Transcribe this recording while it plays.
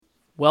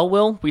Well,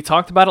 Will, we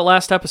talked about it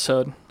last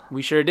episode.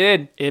 We sure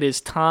did. It is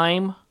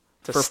time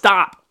to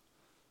stop.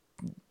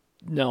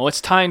 No,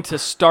 it's time to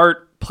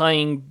start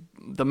playing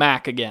the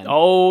MAC again.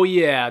 Oh,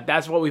 yeah.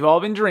 That's what we've all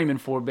been dreaming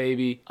for,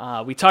 baby.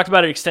 We talked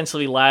about it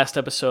extensively last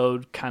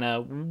episode, kind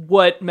of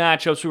what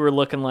matchups we were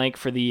looking like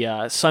for the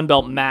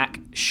Sunbelt MAC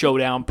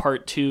Showdown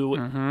Part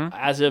 2.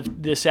 As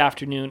of this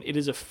afternoon, it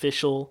is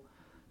official.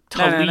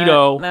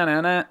 Toledo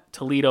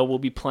will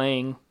be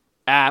playing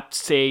App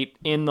State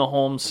in the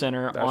home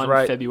center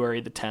on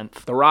February the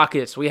 10th. The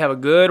Rockets. We have a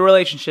good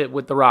relationship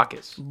with the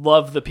Rockets.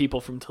 Love the people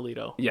from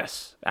Toledo.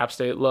 Yes. App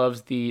State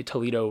loves the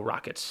Toledo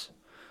Rockets.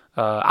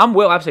 I'm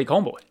Will, App State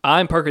Coneboy.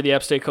 I'm Parker, the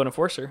App State Code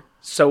Enforcer.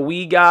 So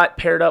we got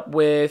paired up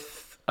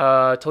with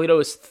Toledo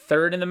is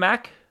third in the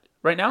MAC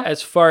right now?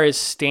 As far as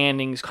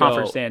standings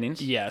Conference go, standings.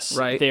 yes.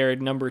 Right. They're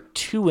number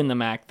 2 in the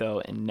MAC, though,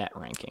 in net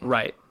ranking.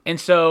 Right. And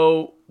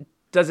so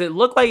does it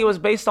look like it was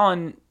based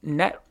on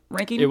net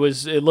ranking? It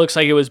looks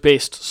like it was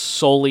based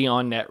solely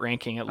on net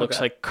ranking. It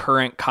looks like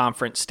current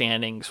conference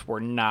standings were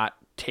not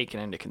taken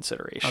into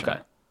consideration. Okay.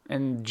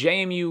 And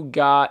JMU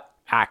got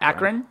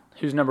Akron,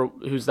 who's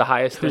the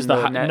highest? Who's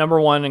the net? Number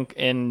 1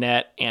 in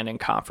net and in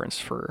conference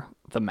for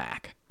the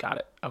MAC. Got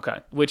it. Okay.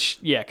 Which,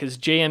 yeah, because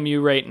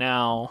JMU right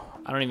now,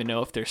 I don't even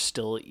know if they're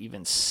still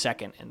even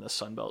second in the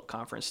Sunbelt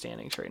Conference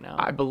standings right now.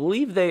 I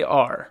believe they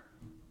are.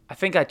 I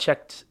think I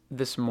checked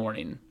this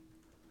morning.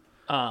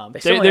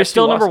 They're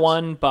still number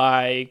 1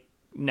 by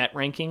net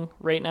ranking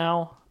right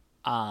now.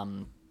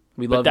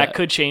 But that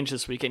could change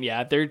this weekend.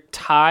 Yeah, they're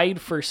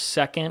tied for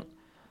second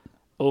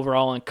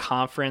overall in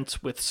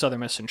conference with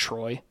Southern Miss and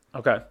Troy.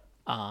 Okay.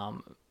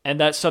 And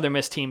that Southern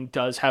Miss team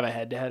does have a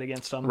head-to-head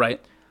against them.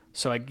 Right.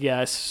 So I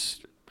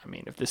guess,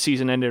 if the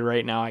season ended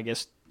right now, I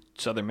guess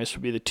Southern Miss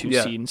would be the 2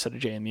 seed instead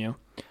of JMU.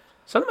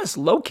 Southern Miss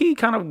low-key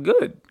kind of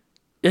good.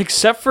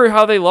 Except for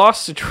how they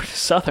lost to Georgia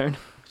Southern.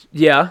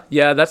 Yeah,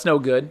 that's no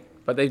good.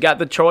 But they've got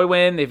the Troy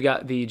win. They've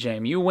got the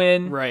JMU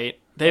win. Right.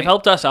 They've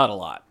helped us out a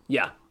lot.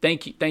 Yeah.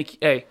 Thank you.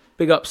 Hey,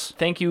 big ups.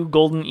 Thank you,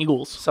 Golden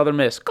Eagles. Southern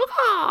Miss.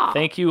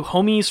 Thank you,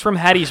 homies from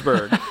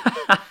Hattiesburg.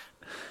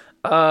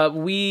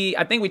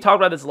 I think we talked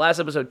about this last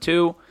episode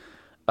too.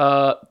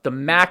 The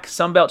MAC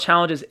Sunbelt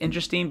Challenge is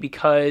interesting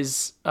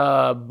because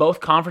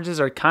both conferences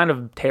are kind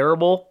of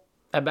terrible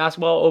at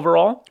basketball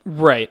overall.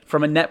 Right.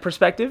 From a net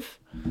perspective.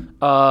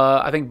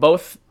 I think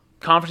both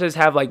conferences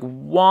have like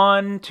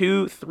 1,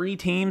 2, 3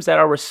 teams that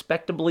are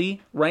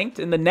respectably ranked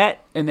in the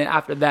net, and then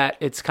after that,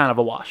 it's kind of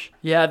a wash.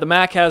 Yeah, the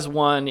MAC has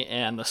 1,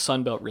 and the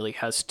Sunbelt really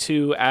has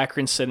 2.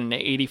 Akron sitting at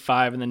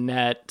 85 in the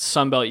net.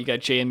 Sunbelt, you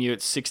got JMU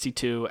at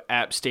 62.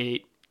 App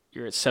State,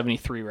 you're at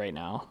 73 right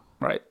now.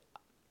 Right.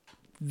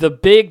 The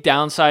big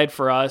downside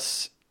for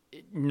us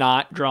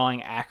not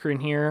drawing Akron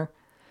here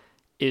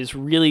is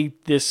really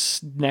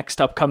this next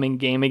upcoming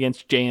game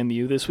against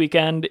JMU this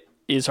weekend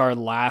is our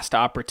last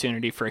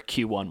opportunity for a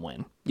Q1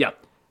 win.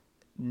 Yep.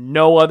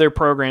 No other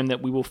program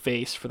that we will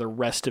face for the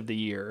rest of the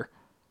year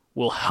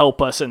will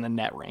help us in the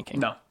net ranking.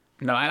 No,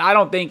 and I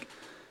don't think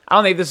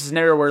this is a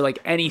scenario where like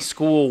any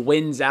school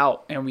wins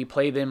out and we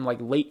play them like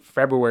late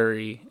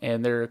February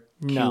and they're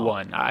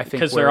Q1. I think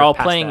because they're all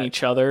playing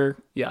each other.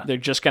 Yeah, they're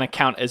just going to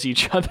count as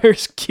each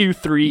other's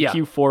Q3,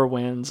 Q4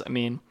 wins.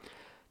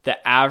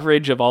 The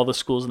average of all the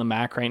schools in the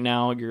MAC right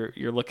now,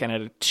 you're looking at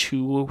a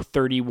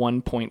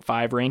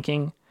 231.5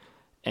 ranking.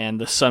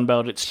 And the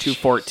Sunbelt, it's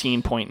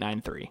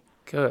 214.93.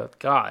 Good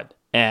God.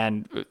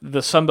 And the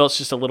Sunbelt's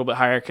just a little bit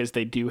higher because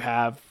they do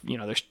have,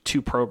 there's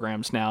 2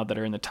 programs now that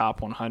are in the top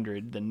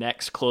 100. The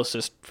next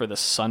closest for the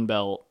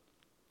Sunbelt,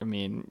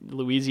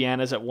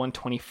 Louisiana's at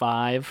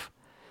 125.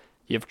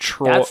 You have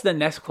Troy. That's the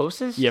next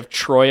closest? You have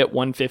Troy at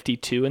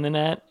 152 in the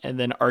net. And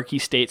then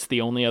Arky State's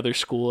the only other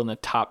school in the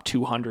top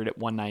 200 at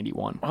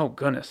 191. Oh,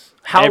 goodness.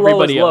 How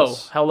low is low?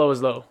 How low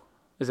is low?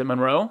 Is it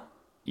Monroe?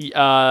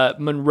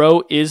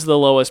 Monroe is the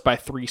lowest by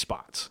 3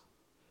 spots,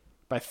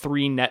 by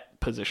 3 net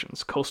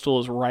positions. Coastal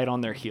is right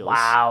on their heels.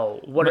 Wow.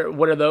 What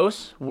are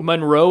those?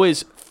 Monroe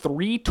is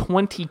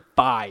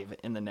 325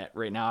 in the net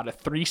right now out of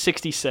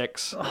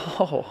 366.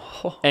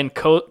 Oh. And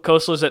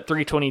Coastal is at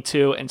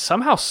 322, and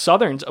somehow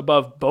Southern's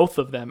above both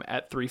of them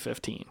at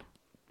 315.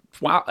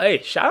 Wow.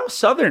 Hey, shout out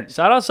Southern.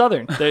 Shout out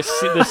Southern. The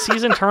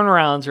season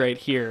turnarounds right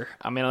here.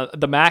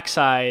 The MAC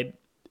side,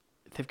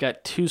 they've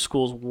got 2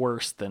 schools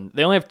worse than...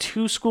 They only have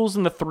 2 schools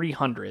in the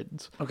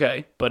 300s.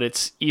 Okay. But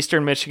it's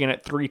Eastern Michigan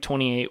at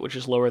 328, which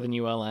is lower than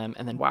ULM,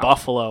 and then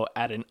Buffalo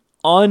at an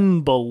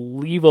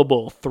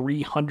unbelievable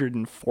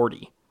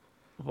 340.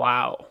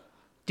 Wow.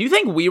 Do you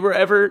think we were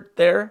ever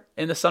there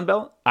in the Sun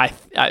Belt? I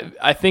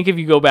think if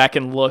you go back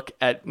and look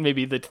at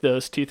maybe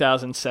those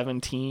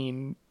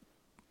 2017...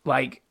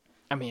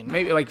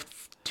 maybe like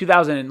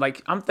 2000...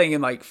 I'm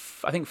thinking I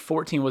think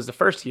 14 was the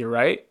first year,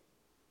 right?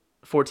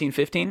 14,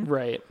 15?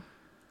 Right.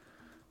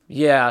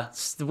 Yeah,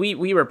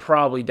 we were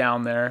probably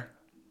down there.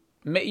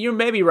 You're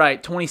maybe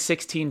right,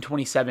 2016,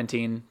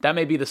 2017. That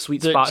may be the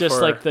sweet spot just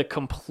for like the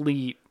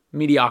complete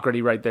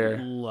mediocrity right there.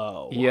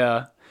 Low.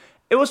 Yeah.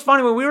 It was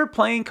funny when we were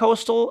playing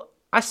Coastal,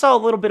 I saw a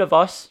little bit of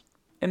us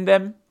in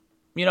them.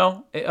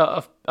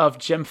 of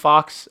Jim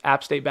Fox,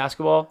 App State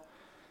basketball,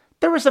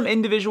 there were some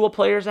individual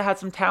players that had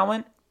some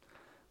talent.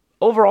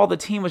 Overall, the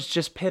team was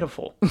just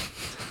pitiful.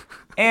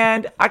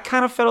 And I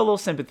kind of felt a little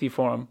sympathy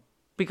for him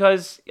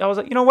because I was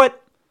like, you know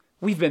what?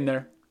 We've been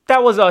there.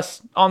 That was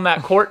us on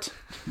that court,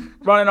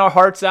 running our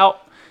hearts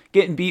out,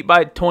 getting beat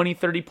by 20,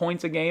 30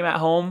 points a game at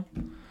home,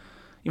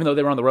 even though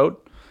they were on the road.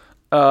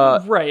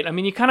 Right. I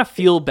mean, you kind of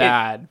feel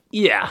bad.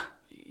 Yeah.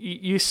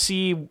 You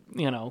see,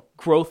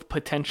 growth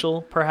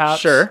potential,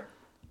 perhaps. Sure.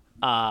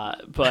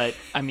 But,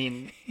 I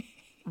mean,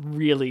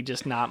 really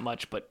just not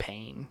much but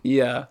pain.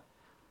 Yeah.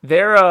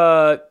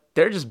 They're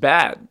just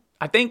bad.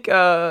 I think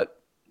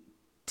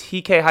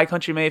TK High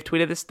Country may have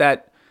tweeted this,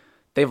 that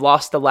they've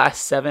lost the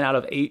last 7 out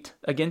of 8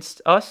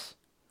 against us,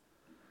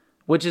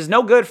 which is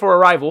no good for a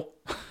rival.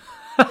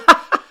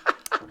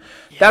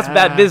 That's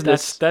bad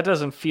business. That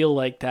doesn't feel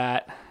like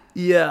that.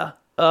 Yeah.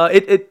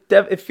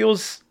 It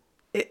feels.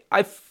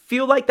 I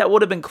feel like that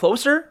would have been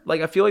closer.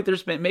 Like I feel like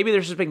there's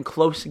just been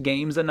close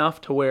games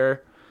enough to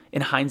where,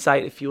 in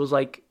hindsight, it feels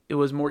like it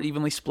was more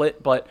evenly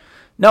split. But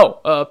no,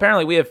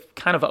 apparently we have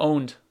kind of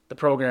owned the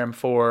program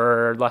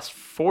for the last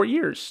 3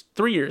 years,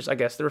 I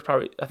guess. There was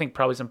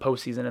probably some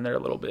postseason in there a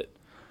little bit.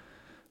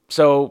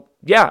 So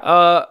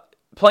yeah,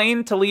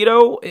 playing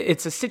Toledo,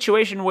 it's a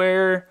situation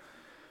where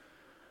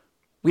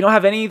we don't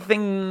have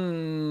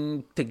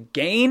anything to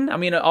gain. I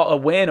mean, a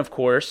win, of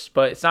course,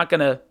 but it's not going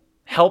to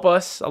help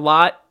us a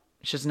lot.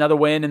 It's just another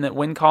win in the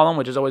win column,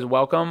 which is always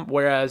welcome.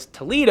 Whereas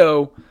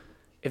Toledo,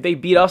 if they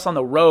beat us on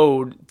the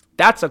road,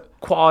 that's a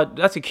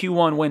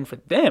Q1 win for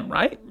them,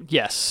 right?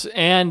 Yes,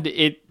 and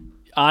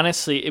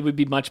honestly, it would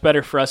be much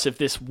better for us if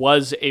this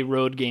was a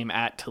road game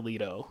at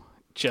Toledo.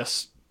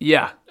 Just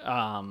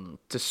to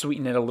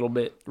sweeten it a little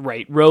bit.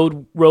 Right.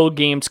 Road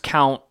games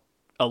count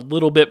a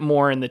little bit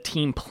more in the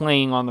team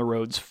playing on the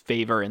road's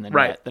favor in the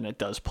net than it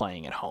does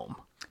playing at home.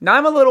 Now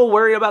I'm a little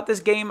worried about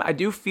this game. I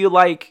do feel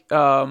like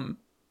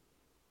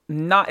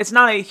it's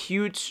not a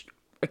huge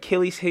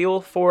Achilles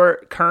heel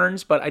for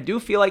Kearns, but I do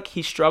feel like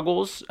he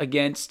struggles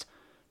against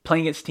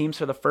playing against teams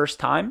for the first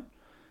time.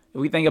 If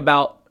we think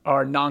about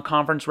our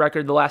non-conference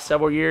record the last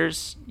several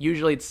years,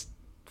 usually it's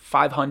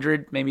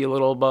 500, maybe a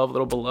little above, a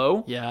little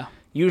below. Yeah.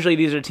 Usually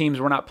these are teams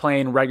we're not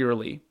playing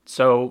regularly.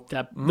 So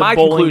the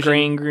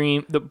Bowling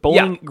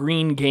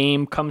Green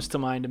game comes to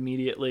mind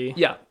immediately.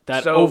 Yeah.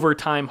 That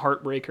overtime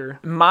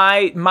heartbreaker.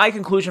 My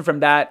conclusion from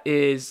that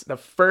is the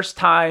first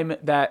time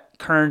that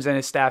Kearns and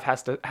his staff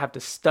have to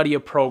study a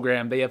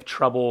program, they have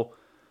trouble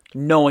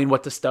knowing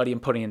what to study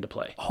and putting into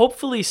play.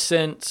 Hopefully,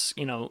 since,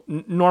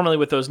 normally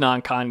with those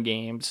non-con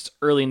games,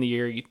 early in the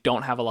year, you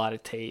don't have a lot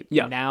of tape.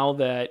 Yeah. Now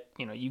that,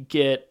 you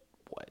get,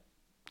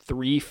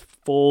 3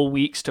 full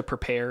weeks to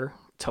prepare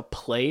to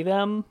play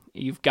them,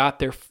 you've got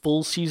their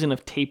full season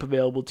of tape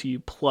available to you,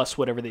 plus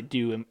whatever they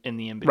do in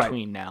the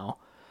in-between now.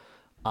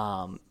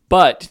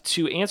 But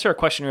to answer a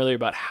question earlier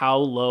about how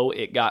low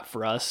it got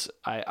for us,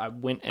 I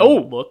went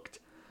and looked.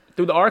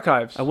 Through the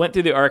archives. I went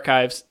through the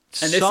archives.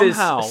 And this is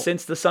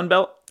since the Sun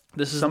Belt?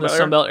 This is the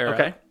Sun Belt era.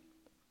 Okay.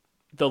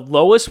 The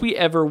lowest we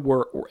ever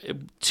were,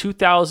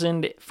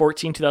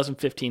 2014,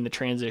 2015, the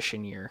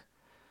transition year.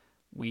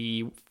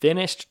 We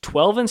finished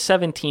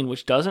 12-17,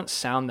 which doesn't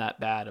sound that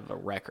bad of a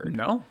record.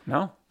 No.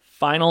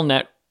 Final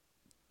net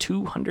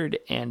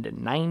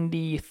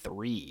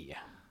 293.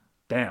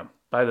 Damn.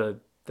 By the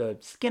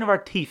skin of our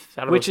teeth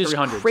out of which those 300s.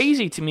 Which is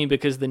crazy to me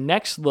because the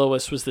next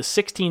lowest was the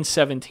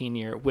 16-17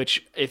 year,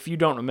 which, if you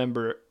don't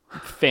remember,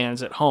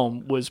 fans at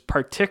home, was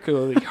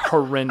particularly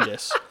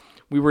horrendous.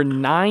 We were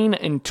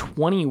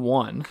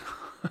 9-21.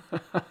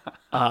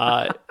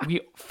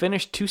 We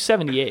finished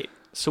 278.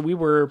 So we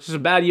were... This is a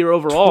bad year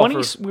overall. We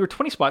were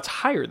 20 spots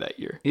higher that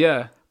year.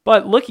 Yeah.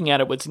 But looking at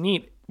it, what's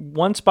neat,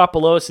 one spot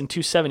below us in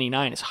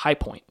 279 is High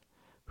Point,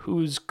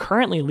 who's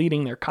currently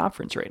leading their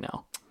conference right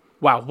now.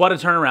 Wow, what a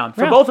turnaround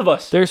for both of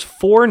us. There's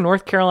 4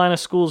 North Carolina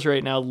schools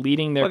right now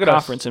leading their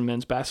conference in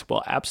men's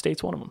basketball. App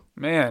State's one of them.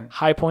 Man.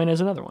 High Point is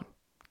another one.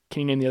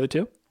 Can you name the other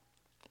 2?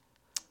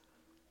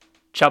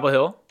 Chapel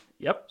Hill.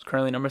 Yep. It's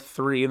currently number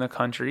 3 in the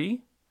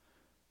country.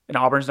 And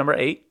Auburn's number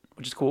 8,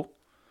 which is cool.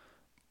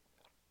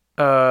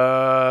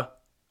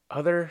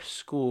 Other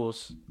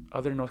schools,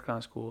 other North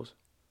Carolina schools.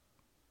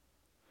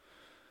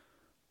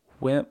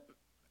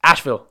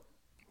 Asheville.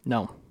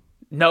 No.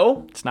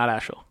 No? It's not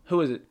Asheville. Who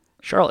is it?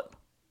 Charlotte.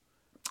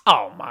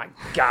 Oh my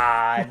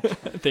God.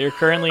 They're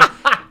currently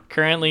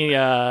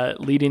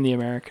leading the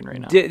American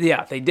right now.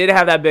 They did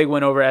have that big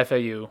win over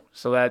FAU,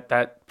 so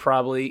that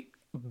probably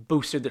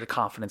boosted their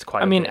confidence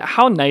quite a bit. I mean,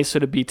 how nice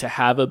would it be to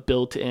have a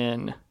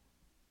built-in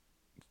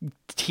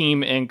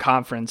team in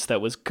conference that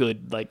was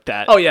good like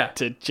that? Oh yeah.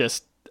 To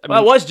just it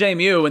was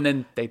JMU, and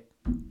then they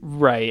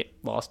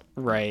lost.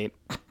 Right.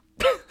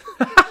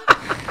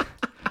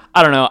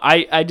 I don't know.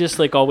 I just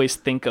always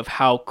think of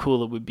how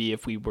cool it would be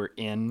if we were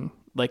in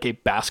a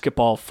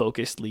basketball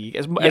focused league.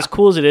 As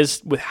cool as it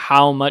is with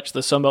how much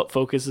the Sun Belt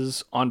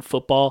focuses on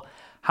football,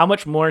 how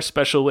much more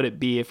special would it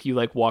be if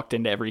you walked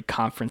into every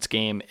conference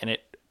game and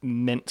it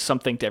meant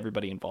something to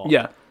everybody involved?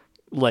 Yeah.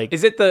 Like,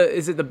 Is it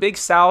the Big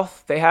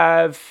South? They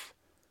have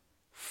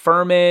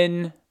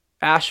Furman,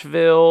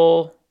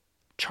 Asheville,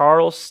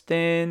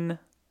 Charleston.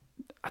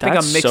 I think I'm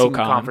mixing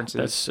SoCon. conferences.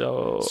 That's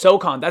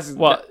SoCon.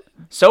 Well,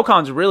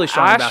 SoCon's really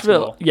strong in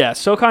basketball. Yeah,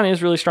 SoCon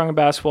is really strong in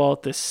basketball.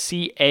 The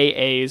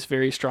CAA is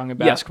very strong in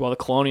basketball. The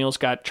Colonials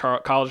got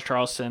College of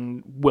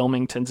Charleston.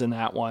 Wilmington's in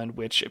that one,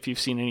 which if you've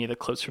seen any of the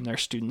clips from their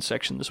student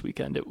section this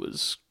weekend, it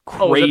was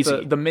crazy. Was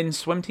that the men's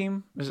swim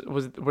team?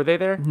 Were they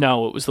there?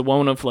 No, it was the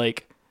one of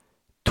like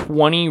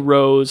 20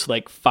 rows,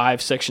 like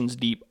 5 sections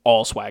deep,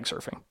 all swag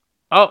surfing.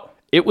 Oh.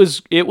 It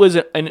was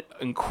an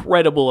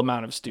incredible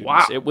amount of students.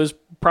 Wow. It was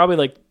probably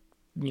like,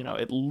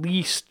 at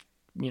least,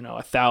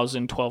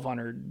 1,000,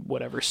 1,200,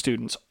 whatever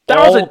students.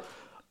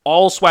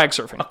 All swag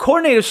surfing. A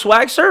coordinated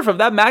swag surf of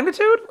that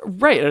magnitude?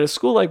 Right, at a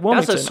school like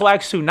Wilmington. That's a swag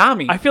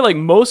tsunami. I feel like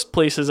most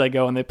places I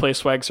go and they play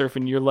swag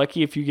surfing, you're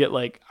lucky if you get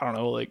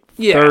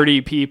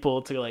 30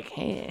 people to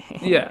hey.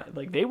 Yeah.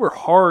 Like they were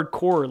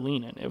hardcore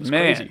leaning. It was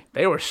crazy.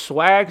 They were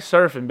swag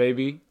surfing,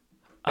 baby.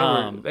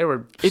 They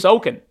were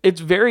soaking.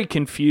 It's very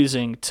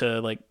confusing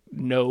to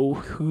know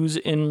who's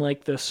in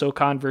the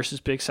SoCon versus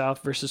Big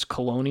South versus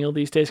Colonial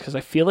these days, because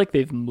I feel like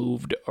they've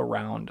moved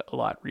around a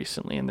lot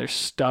recently, and there's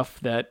stuff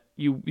that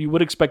you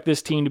would expect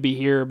this team to be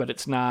here, but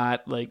it's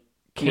not.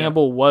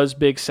 Campbell was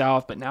Big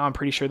South, but now I'm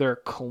pretty sure they're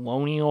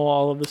Colonial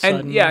all of a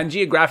sudden. And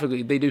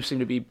geographically they do seem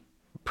to be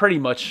pretty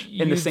much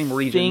in the same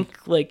region.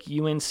 I think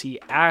UNC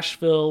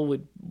Asheville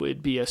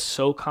would be a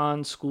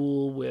SoCon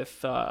school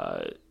with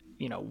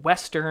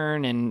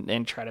Western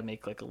and try to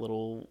make a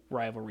little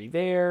rivalry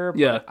there.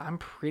 Yeah. But I'm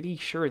pretty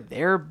sure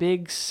they're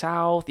Big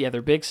South. Yeah,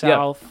 they're Big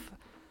South.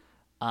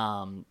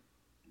 So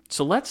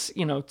let's,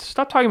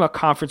 stop talking about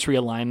conference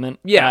realignment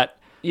at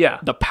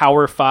the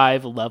Power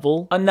 5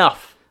 level.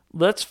 Enough.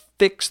 Let's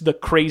fix the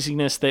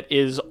craziness that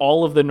is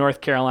all of the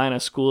North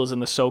Carolina schools in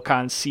the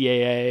SoCon,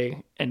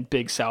 CAA, and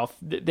Big South.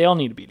 They all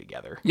need to be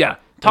together. Yeah.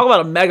 Talk about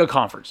a mega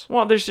conference.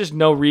 Well, there's just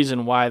no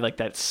reason why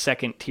that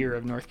second tier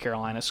of North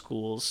Carolina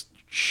schools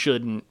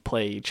shouldn't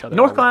play each other.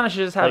 North Carolina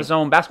should just have its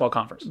own basketball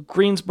conference.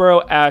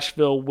 Greensboro,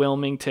 Asheville,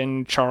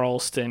 Wilmington,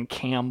 Charleston,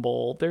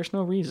 Campbell. There's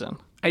no reason.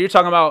 And you're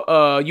talking about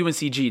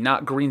UNCG,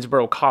 not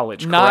Greensboro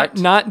College, correct?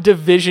 Not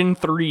Division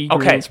III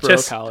Greensboro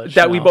College.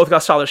 That we both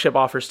got scholarship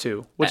offers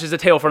to, which is a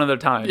tale for another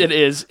time. It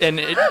is. And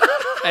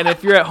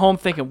if you're at home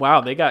thinking,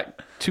 wow, they got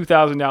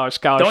 $2,000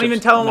 scholarships. Don't even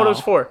tell them what it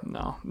was for.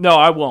 No,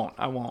 I won't.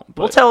 But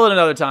we'll tell it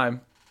another time.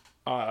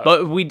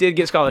 But we did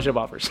get scholarship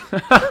offers.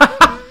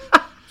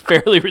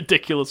 Fairly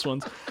ridiculous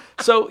ones.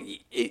 So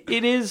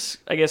it is,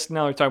 I guess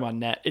now we're talking about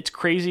net. It's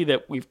crazy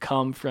that we've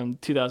come from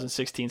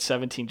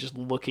 2016-17 just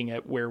looking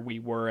at where we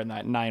were in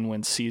that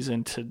 9-win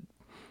season to,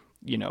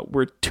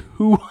 we're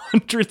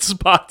 200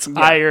 spots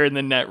higher in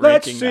the net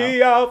ranking now. Let's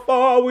see how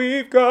far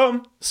we've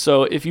come.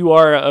 So if you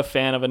are a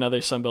fan of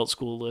another Sunbelt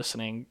school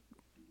listening,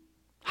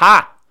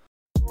 ha!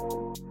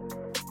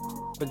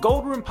 The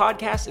Gold Room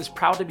Podcast is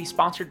proud to be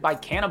sponsored by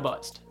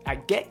Cannabuzz.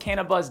 At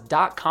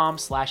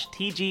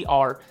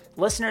getcannabuzz.com/TGR,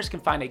 listeners can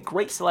find a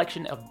great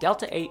selection of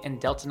Delta 8 and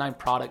Delta 9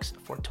 products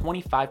for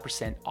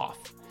 25%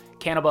 off.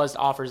 Cannabuzz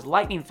offers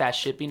lightning-fast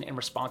shipping and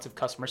responsive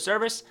customer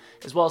service,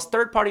 as well as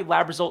third-party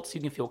lab results so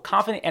you can feel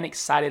confident and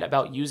excited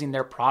about using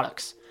their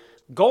products.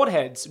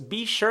 Goldheads,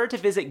 be sure to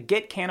visit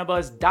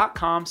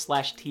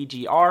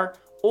getcannabuzz.com/TGR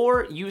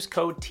or use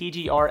code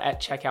TGR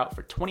at checkout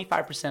for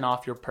 25%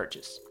 off your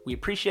purchase. We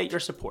appreciate your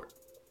support.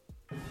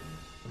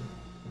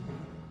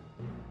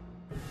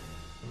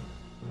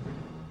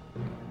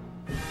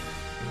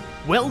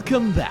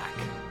 welcome back.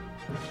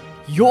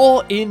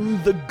 You're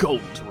in the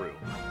Gold Room.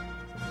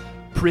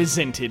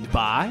 Presented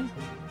by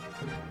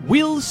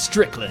Will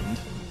Strickland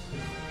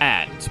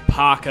and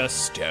Parker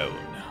Stone.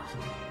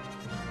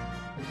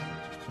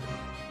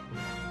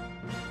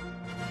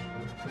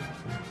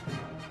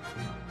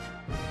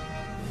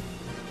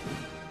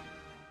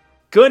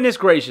 Goodness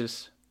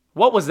gracious.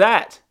 What was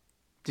that?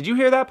 Did you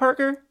hear that,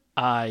 Parker?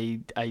 I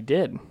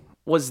did.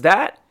 Was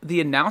that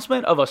the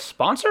announcement of a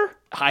sponsor?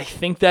 I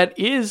think that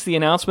is the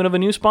announcement of a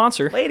new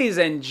sponsor. Ladies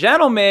and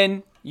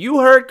gentlemen, you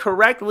heard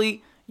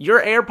correctly.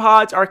 Your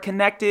AirPods are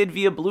connected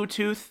via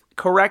Bluetooth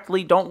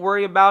correctly. Don't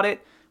worry about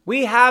it.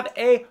 We have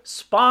a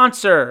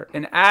sponsor.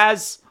 And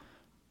as,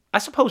 I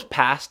suppose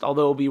past,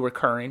 although it'll be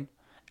recurring,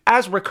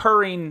 as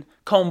recurring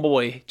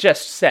Comeboy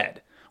just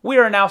said, we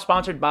are now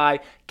sponsored by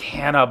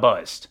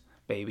Cannabuzz.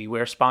 Baby,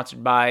 we're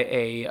sponsored by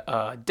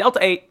a Delta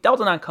 8,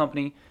 Delta 9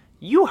 company.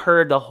 You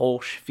heard the whole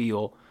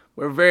spiel.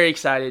 We're very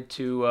excited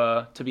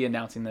to be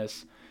announcing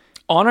this.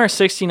 On our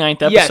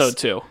 69th episode,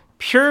 too.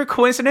 Pure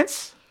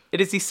coincidence. It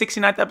is the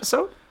 69th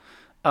episode.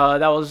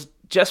 That was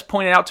just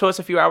pointed out to us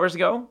a few hours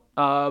ago.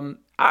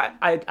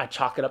 I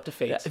chalk it up to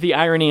fate. The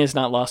irony is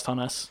not lost on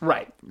us.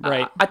 Right.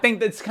 Right. I think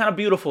that's kind of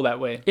beautiful that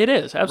way. It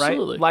is,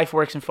 absolutely. Right? Life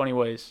works in funny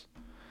ways.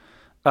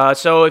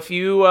 So if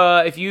you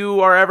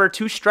are ever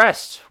too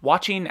stressed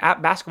watching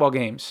app basketball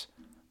games,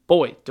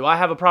 boy, do I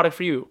have a product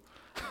for you.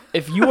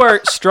 If you are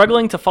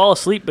struggling to fall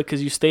asleep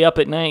because you stay up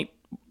at night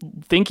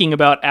thinking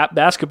about app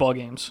basketball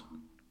games,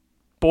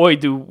 boy,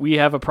 do we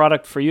have a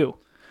product for you.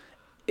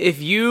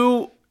 If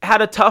you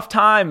had a tough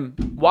time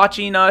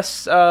watching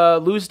us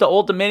lose to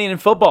Old Dominion in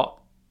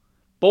football,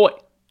 boy,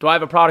 do I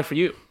have a product for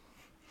you.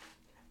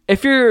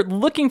 If you're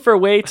looking for a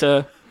way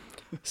to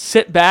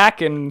sit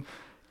back and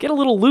get a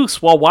little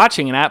loose while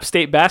watching an App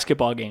State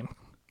basketball game,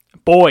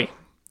 boy,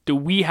 do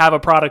we have a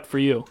product for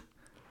you.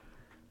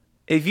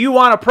 If you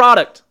want a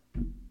product,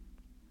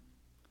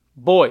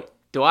 boy,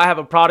 do I have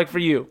a product for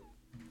you.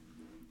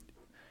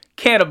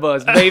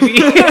 Cannabis, baby.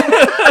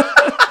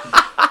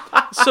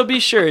 So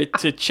be sure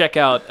to check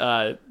out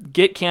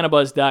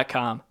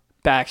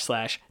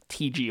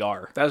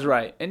getcannabis.com/TGR. That's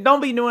right. And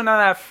don't be doing none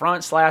of that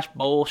front /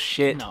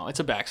 bullshit. No, it's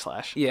a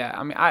backslash. Yeah,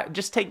 I mean,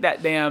 just take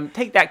that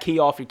key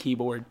off your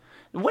keyboard.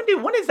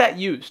 When is that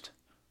used?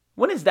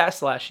 When is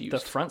that / used? The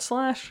front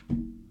slash?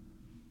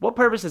 What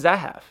purpose does that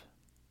have?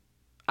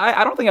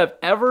 I don't think I've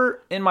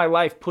ever in my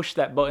life pushed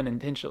that button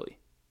intentionally.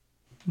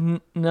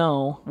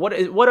 No. What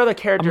other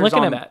characters I'm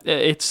looking on at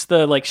that? it's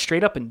the like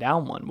straight up and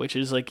down one, which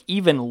is like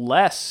even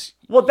less.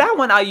 Well, that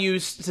one I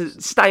use to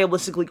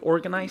stylistically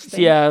organize things.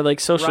 Yeah, like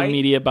social right?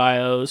 media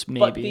bios,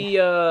 maybe.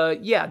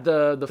 But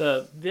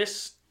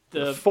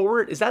the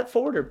forward, is that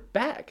forward or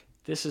back?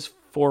 This is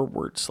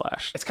forward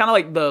slash. It's kind of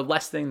like the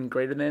less than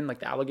greater than, like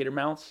the alligator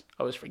mouths.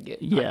 I always forget.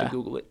 I have to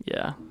Google it.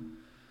 Yeah.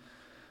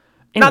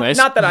 Anyways.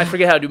 Not that I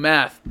forget how to do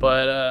math,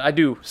 but I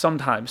do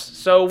sometimes.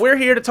 So we're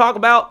here to talk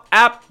about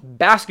app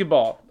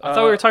basketball. I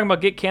thought we were talking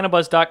about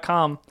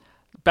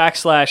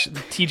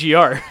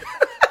getcannabis.com/TGR.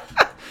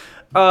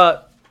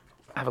 I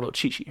have a little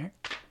cheat sheet here.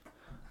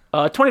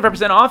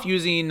 25% off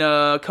using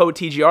code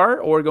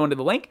TGR or going to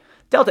the link.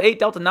 Delta 8,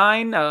 Delta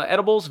 9,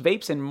 edibles,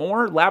 vapes, and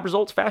more. Lab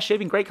results, fast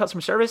shaving, great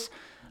customer service.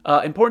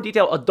 Important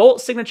detail,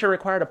 adult signature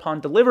required upon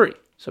delivery.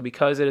 So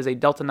because it is a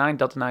Delta 9,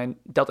 Delta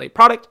 8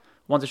 product,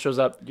 once it shows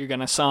up, You're going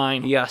to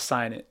sign. you gotta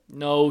sign it.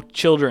 No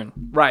children.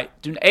 Right.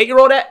 Do an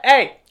 8-year-old,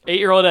 hey!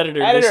 8-year-old editor,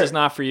 this is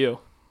not for you.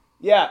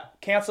 Yeah,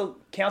 cancel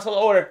the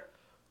order.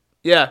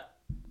 Yeah.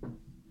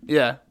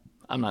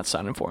 I'm not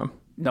signing for him.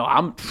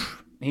 No,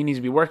 he needs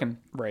to be working.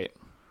 Right.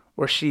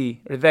 Or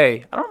she, or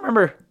they. I don't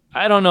remember.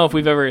 I don't know if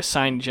we've ever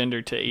assigned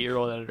gender to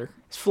 8-year-old editor.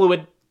 It's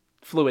fluid.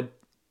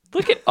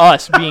 Look at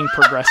us being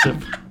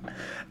progressive.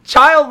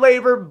 Child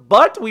labor,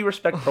 but we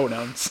respect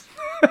pronouns.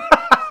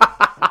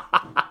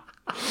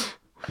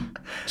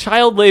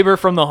 Child labor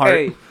from the heart.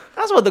 Hey,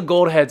 that's what the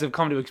gold heads have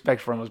come to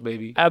expect from us,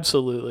 baby.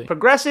 Absolutely.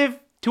 Progressive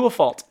to a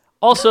fault.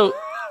 Also,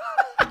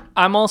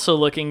 I'm also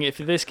looking, if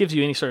this gives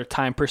you any sort of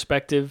time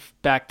perspective,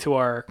 back to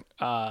our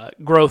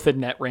growth and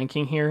net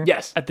ranking here.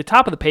 Yes. At the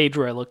top of the page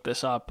where I looked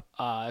this up,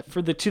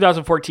 for the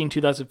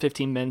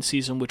 2014-2015 men's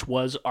season, which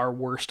was our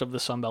worst of the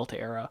Sun Belt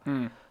era.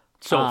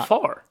 So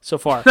far.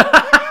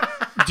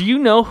 Do you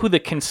know who the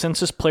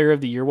consensus player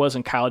of the year was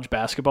in college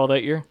basketball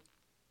that year?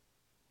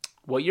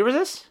 What year was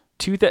this?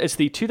 It's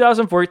the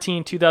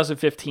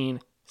 2014-2015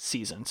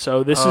 season.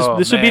 So this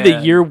would be the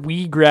man. year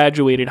we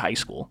graduated high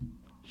school.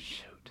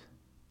 Shoot.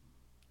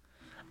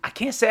 I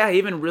can't say I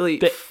even really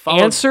The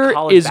followed answer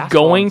college is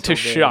basketball going to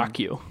until then. shock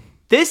you.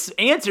 This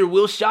answer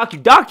will shock you.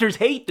 Doctors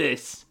hate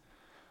this.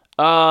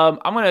 I'm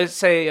going to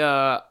say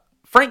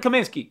Frank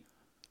Kaminsky.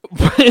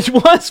 It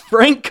was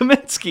Frank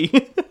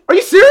Kaminsky. Are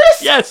you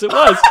serious? Yes, it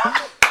was.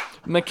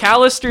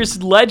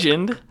 McAllister's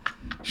legend,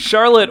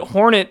 Charlotte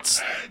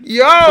Hornets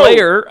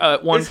player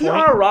at one Is point. he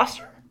on our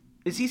roster?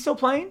 Is he still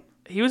playing?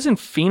 He was in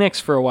Phoenix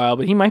for a while,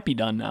 but he might be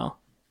done now.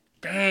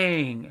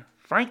 Dang.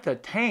 Frank the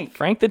Tank.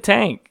 Frank the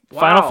Tank.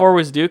 Wow. Final four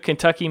was Duke,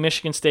 Kentucky,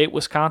 Michigan State,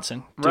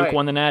 Wisconsin. Duke Right.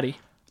 won the Natty.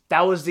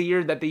 That was the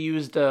year that they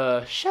used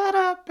Shut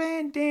Up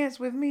and Dance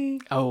With Me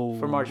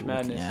for March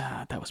Madness.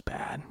 Yeah, that was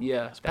bad.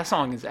 Yeah, that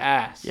song is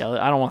ass. Yeah,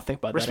 I don't want to think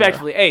about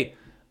Respectfully, hey,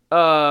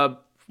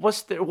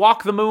 what's the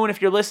Walk the Moon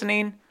if you're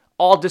listening?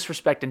 All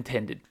disrespect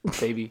intended,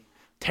 baby.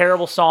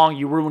 Terrible song.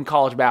 You ruined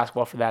college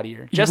basketball for that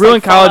year. You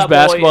ruined college Fall Out Boy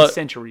basketball. and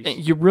Centuries.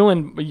 You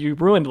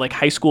ruined like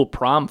high school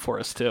prom for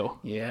us too.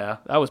 Yeah,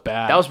 That was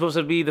bad. that was supposed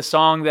to be the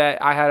song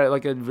that I had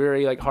a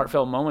very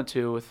heartfelt moment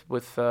to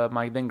with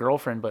my then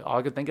girlfriend, but all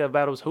I could think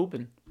about was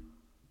hooping.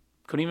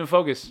 Couldn't even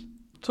focus.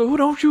 So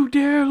don't you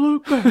dare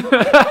look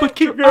back, But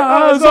keep your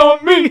eyes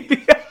on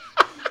me.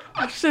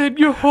 I said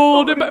you're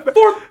holding back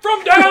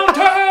from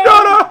downtown.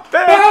 Gonna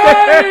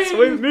dance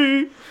with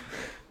me.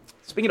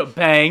 Speaking of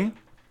bang,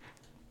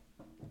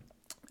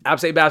 App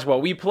State basketball.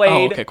 We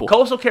played cool.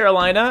 Coastal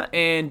Carolina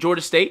and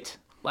Georgia State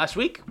last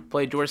week.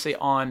 Played Georgia State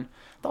that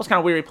was kind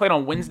of weird. We played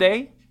on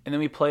Wednesday, and then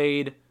we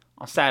played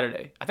on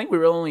Saturday. I think we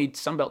were the only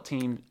Sunbelt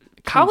team.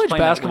 College playing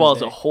that basketball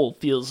as a Wednesday. whole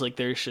feels like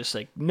there's just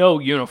like no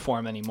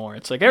uniform anymore.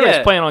 It's like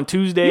everybody's playing on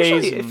Tuesdays.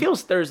 Usually it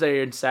feels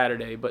Thursday and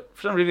Saturday, but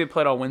for some reason they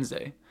played on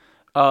Wednesday.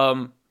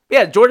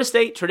 Georgia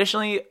State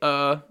traditionally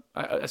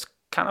as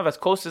kind of as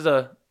close as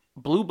a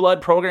blue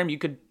blood program you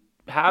could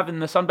have in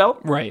the Sun Belt.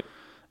 Right.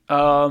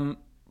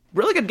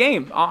 Really good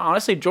game.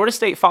 Honestly, Georgia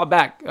State fought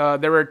back.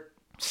 There were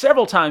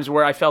several times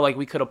where I felt like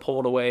we could have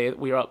pulled away.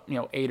 We were up,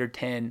 8 or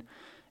 10,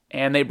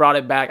 and they brought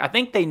it back. I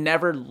think they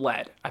never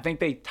led. I think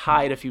they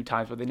tied a few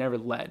times, but they never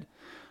led.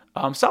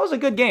 So that was a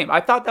good game.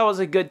 I thought that was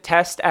a good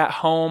test at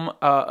home.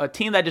 A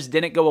team that just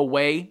didn't go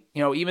away.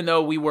 Even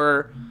though we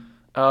were,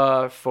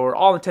 for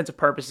all intents and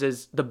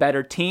purposes, the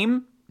better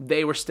team,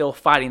 they were still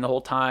fighting the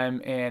whole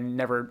time and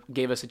never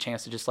gave us a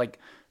chance to just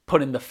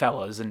put in the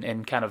fellas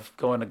and kind of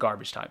go into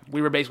garbage time.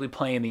 We were basically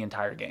playing the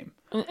entire game.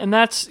 And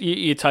that's,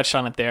 you touched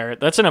on it there.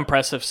 That's an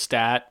impressive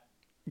stat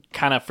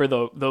kind of for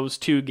those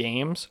two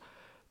games.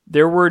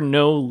 There were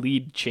no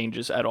lead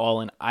changes at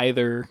all in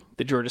either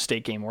the Georgia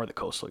State game or the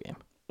Coastal game.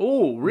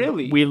 Oh,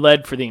 really? We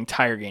led for the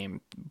entire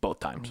game both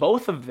times.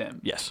 Both of them?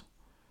 Yes.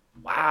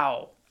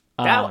 Wow.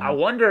 I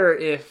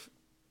wonder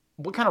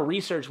what kind of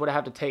research would I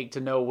have to take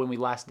to know when we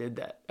last did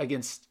that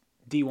against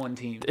D1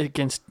 teams?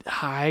 Against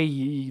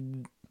high...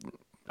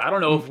 I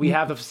don't know if we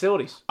have the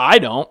facilities. I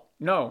don't.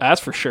 No.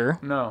 That's for sure.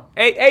 No.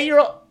 Hey,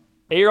 8-year-old.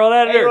 8-year-old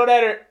editor. 8-year-old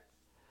editor.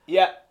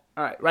 Yeah.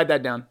 All right, write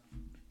that down.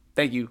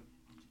 Thank you,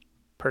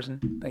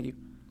 person. Thank you.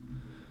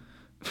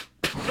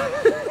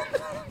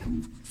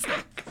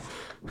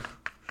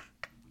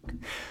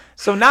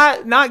 So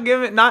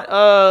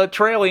not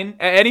trailing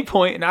at any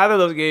point in either of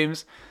those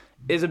games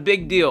is a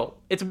big deal.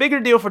 It's a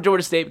bigger deal for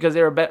Georgia State because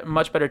they're a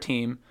much better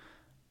team.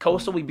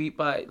 Coastal we beat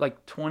by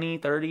 20,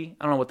 30.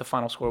 I don't know what the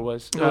final score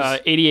was. It was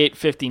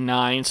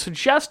 88-59, so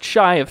just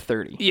shy of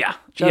 30. Yeah.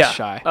 Just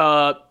shy.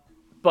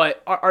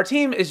 But our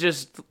team is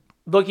just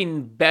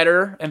looking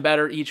better and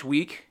better each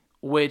week,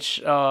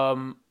 which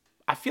I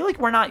feel like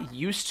we're not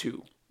used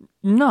to.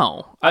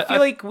 No. I feel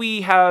like we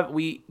have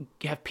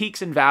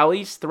peaks and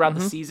valleys throughout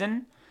the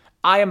season.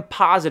 I am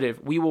positive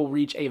we will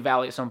reach a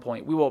valley at some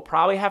point. We will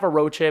probably have a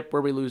road trip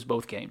where we lose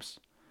both games.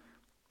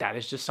 That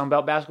is just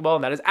Sunbelt basketball,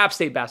 and that is App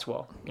State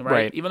basketball,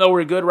 right? Even though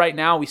we're good right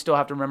now, we still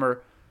have to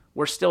remember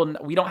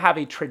we don't have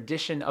a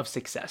tradition of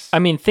success. I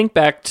mean, think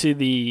back to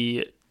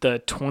the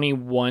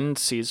 21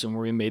 season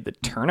where we made the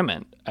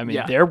tournament. I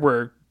mean, there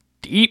were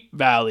deep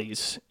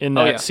valleys in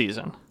that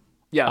season.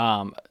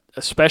 Yeah.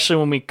 Especially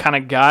when we kind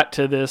of got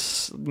to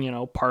this,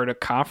 part of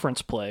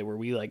conference play where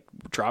we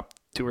dropped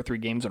 2 or 3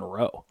 games in a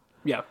row.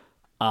 Yeah.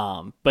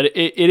 But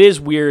it is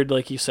weird,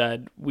 like you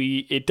said.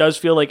 It does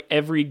feel like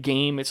every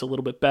game it's a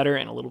little bit better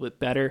and a little bit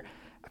better.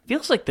 It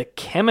feels like the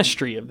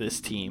chemistry of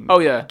this team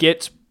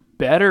gets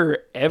better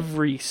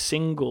every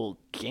single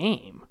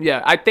game.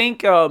 Yeah, I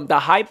think the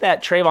hype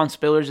that Trayvon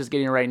Spillers is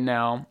getting right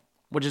now,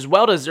 which is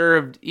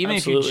well-deserved, even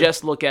if you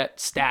just look at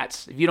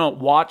stats. If you don't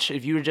watch,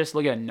 if you just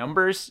look at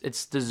numbers,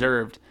 it's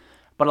deserved.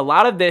 But a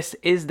lot of this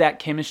is that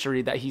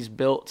chemistry that he's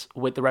built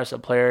with the rest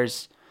of the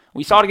players.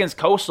 We saw it against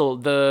Coastal,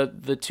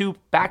 the 2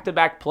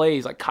 back-to-back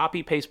plays,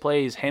 copy-paste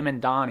plays, him and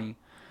Donnie.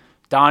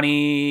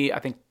 Donnie, I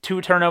think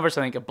 2 turnovers,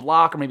 I think a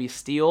block or maybe a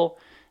steal,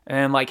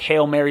 and then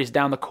Hail Marys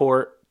down the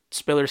court.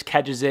 Spillers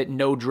catches it,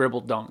 no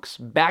dribble dunks.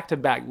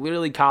 Back-to-back,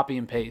 literally copy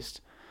and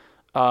paste.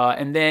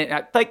 And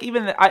then,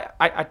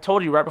 I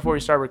told you right before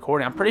we started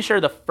recording, I'm pretty sure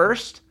the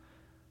first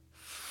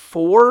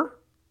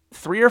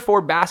 3 or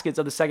 4 baskets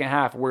of the second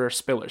half were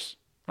Spillers.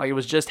 It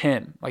was just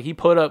him. He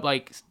put up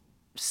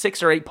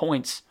 6 or 8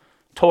 points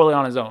totally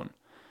on his own.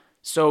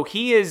 So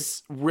he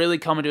is really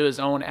coming to his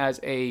own as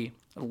a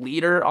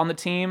leader on the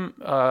team,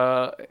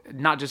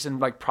 not just in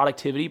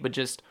productivity, but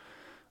just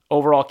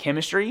overall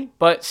chemistry.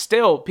 But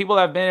still, people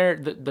that have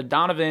been there, the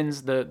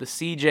Donovans, the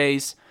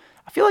CJs,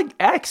 I feel like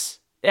X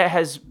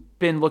has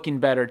been looking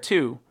better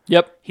too.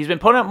 Yep. He's been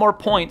putting up more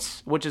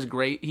points, which is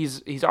great.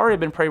 He's already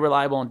been pretty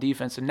reliable on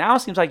defense, and now it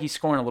seems like he's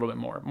scoring a little bit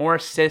more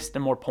assists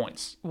and more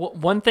points.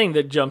 One thing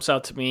that jumps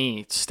out to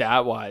me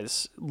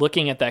stat-wise,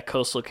 looking at that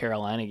Coastal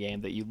Carolina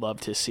game that you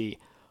love to see,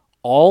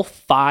 all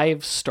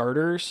 5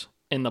 starters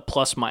in the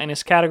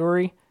plus-minus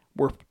category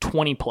were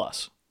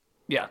 20-plus.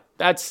 Yeah,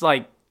 that's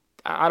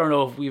I don't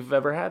know if we've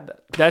ever had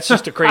that. That's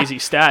just a crazy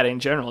stat in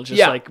general.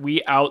 Just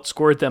we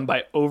outscored them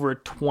by over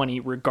 20,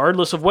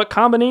 regardless of what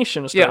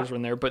combination of starters were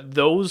in there. But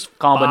those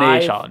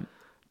combination, 5,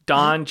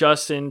 Don,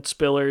 Justin,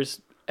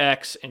 Spillers,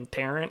 X, and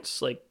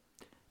Terrence,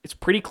 it's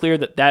pretty clear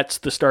that that's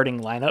the starting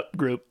lineup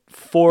group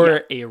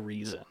for a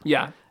reason.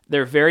 Yeah.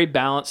 They're very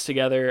balanced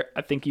together.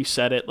 I think you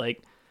said it,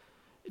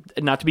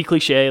 not to be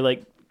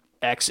cliche,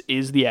 X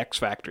is the X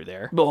factor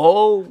there.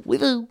 Oh,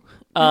 woo.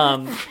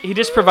 He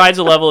just provides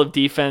a level of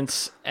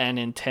defense and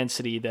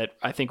intensity that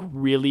I think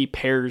really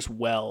pairs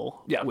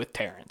well with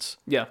Terrence.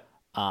 Yeah.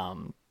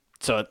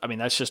 So, I mean,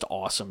 that's just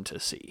awesome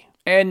to see.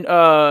 And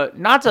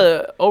not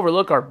to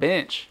overlook our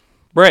bench.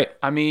 Right.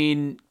 I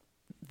mean,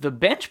 the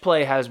bench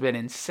play has been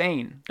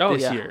insane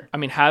this year. I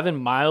mean,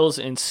 having Miles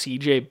and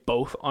CJ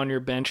both on your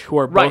bench, who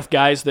are both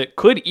guys that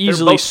could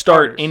easily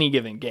start any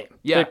given game.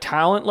 Yeah. Their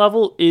talent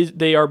level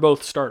they are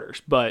both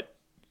starters, but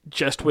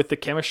just with the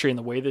chemistry and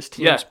the way this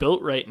team is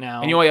built right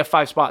now. And you only have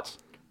 5 spots.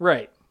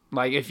 Right.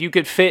 If you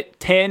could fit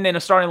 10 in a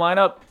starting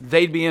lineup,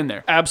 they'd be in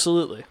there.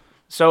 Absolutely.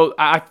 So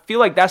I feel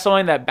like that's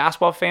something that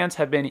basketball fans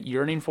have been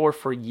yearning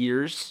for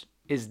years,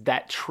 is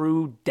that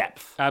true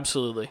depth.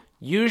 Absolutely.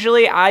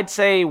 Usually I'd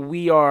say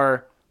we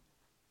are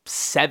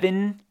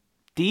 7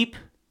 deep,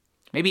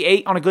 maybe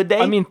 8 on a good day.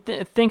 I mean,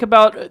 think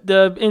about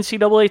the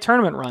NCAA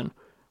tournament run.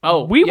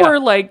 Oh, we were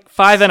like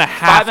 5.5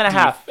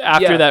 5.5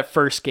 after that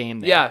first game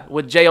there. Yeah,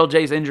 with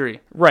JLJ's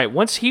injury. Right.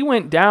 Once he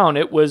went down,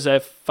 it was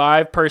a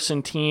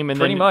 5-person team, and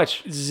Pretty then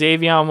much.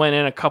 Xavier went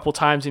in a couple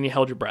times, and you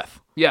held your breath.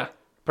 Yeah,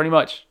 pretty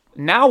much.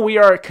 Now we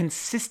are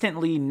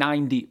consistently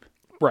 9 deep.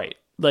 Right.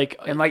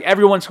 And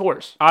everyone's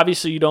hoarse.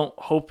 Obviously, you don't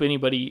hope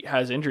anybody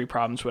has injury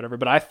problems, whatever,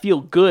 but I feel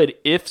good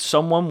if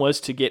someone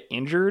was to get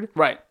injured.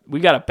 Right. We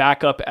got a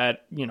backup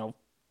at,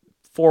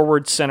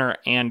 forward, center,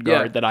 and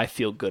guard that I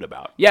feel good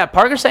about. Yeah,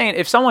 Parker's saying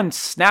if someone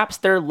snaps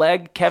their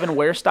leg Kevin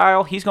Ware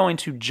style, he's going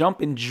to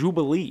jump in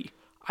Jubilee.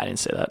 I didn't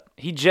say that.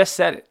 He just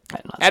said it. I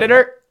did not say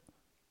Editor.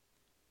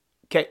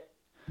 Okay.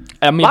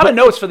 I mean, a lot of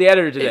notes for the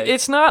editor today.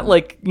 It's not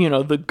like,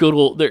 the good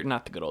old,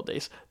 not the good old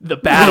days, the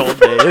bad old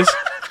days,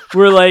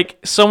 where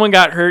someone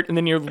got hurt and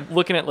then you're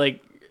looking at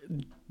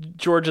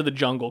George of the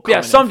Jungle.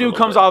 Yeah, some dude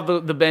comes off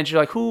the bench.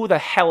 You're like, who the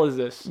hell is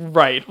this?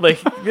 Right.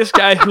 This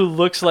guy who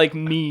looks like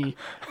me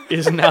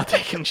is now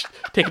taking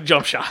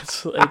jump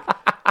shots.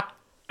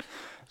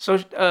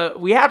 So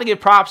we have to give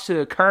props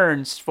to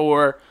Kearns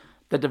for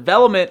the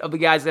development of the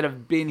guys that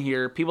have been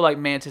here. People like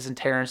Mantis and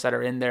Terrence that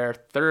are in their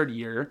third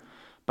year.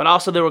 But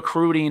also the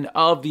recruiting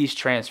of these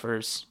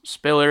transfers.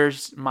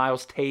 Spillers,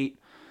 Miles Tate.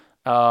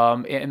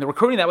 And the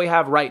recruiting that we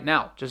have right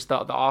now. Just the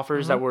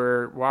offers that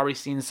we're already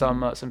seeing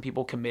some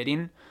people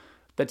committing.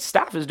 That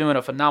staff is doing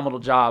a phenomenal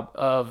job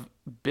of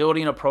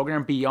building a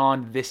program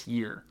beyond this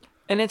year.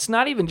 And it's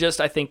not even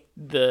just, I think,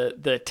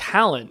 the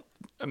talent.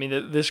 I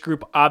mean, this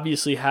group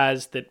obviously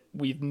has that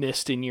we've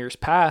missed in years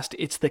past.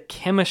 It's the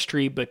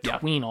chemistry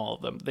between all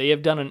of them. They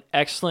have done an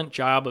excellent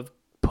job of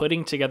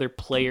putting together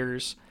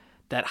players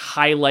that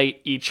highlight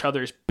each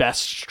other's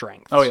best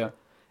strengths. Oh, yeah.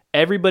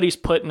 Everybody's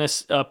put in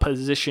a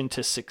position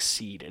to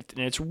succeed, and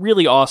it's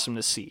really awesome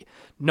to see.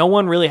 No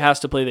one really has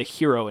to play the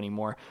hero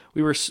anymore.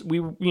 We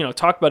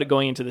talked about it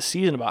going into the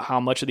season about how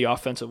much of the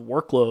offensive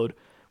workload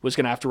was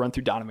going to have to run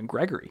through Donovan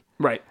Gregory.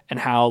 Right. And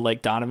how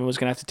Donovan was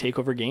going to have to take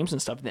over games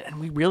and stuff. And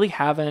we really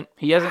haven't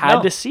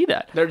had to see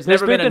that. There's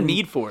never been a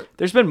need for it.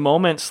 There's been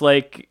moments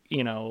he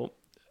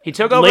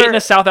took over late in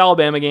the South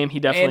Alabama game, he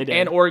definitely did.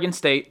 And Oregon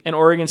State.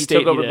 He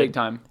took over big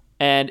time.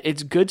 And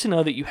it's good to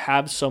know that you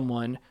have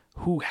someone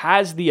who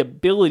has the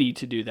ability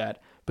to do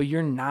that, but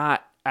you're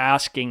not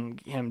asking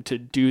him to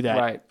do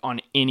that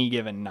on any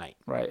given night.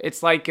 Right.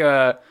 It's like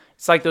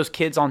those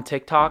kids on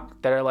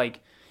TikTok that are like,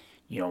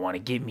 you don't want to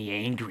get me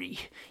angry.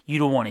 You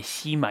don't want to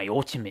see my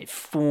ultimate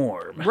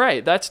form.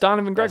 Right. That's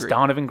Donovan Gregory.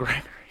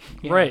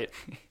 Yeah. Right.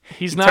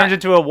 He turns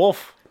into a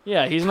wolf.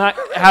 Yeah. He's not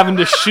having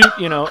to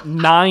shoot,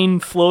 9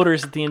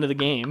 floaters at the end of the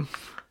game.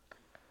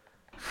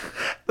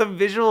 The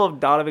visual of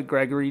Donovan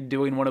Gregory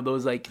doing one of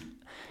those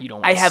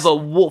I have a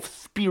wolf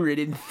spirit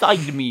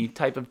inside me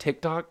type of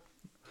TikTok.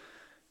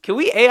 Can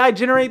we AI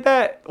generate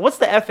that? What's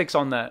the ethics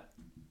on that?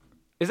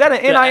 Is that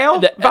an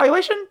NIL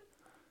violation?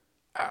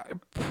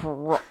 Probably.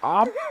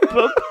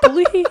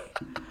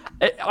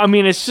 I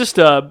mean, it's just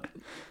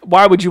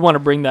why would you want to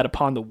bring that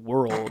upon the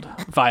world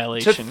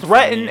violation? To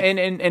threaten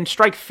and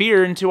strike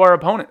fear into our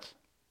opponents.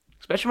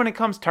 Especially when it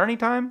comes tourney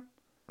time.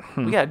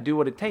 We got to do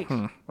what it takes,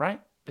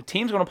 right? The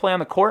team's going to play on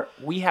the court.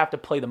 We have to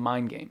play the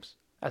mind games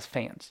as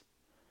fans.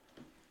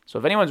 So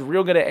if anyone's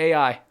real good at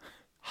AI,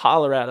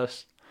 holler at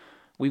us.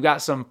 We've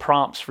got some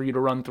prompts for you to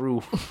run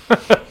through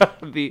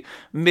the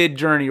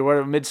mid-journey or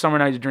whatever, Midsummer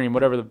Night's Dream,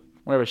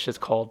 whatever shit's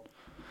called.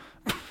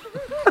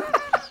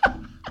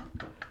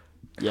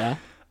 Yeah.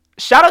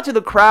 Shout out to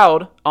the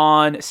crowd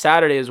on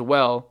Saturday as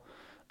well.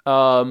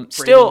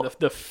 Still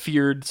the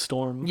feared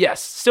storm.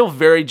 Yes, still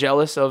very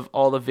jealous of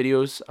all the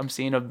videos I'm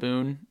seeing of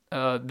Boone.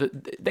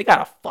 They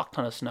got a fuck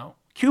ton of snow,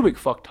 cubic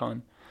fuck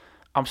ton.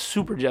 I'm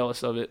super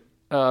jealous of it.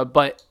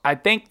 But I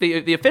think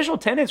the official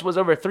attendance was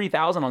over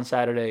 3,000 on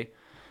Saturday,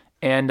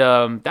 and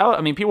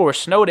people were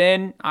snowed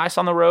in, ice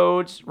on the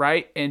roads,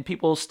 right? And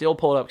people still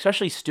pulled up,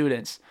 especially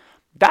students.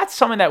 That's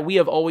something that we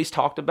have always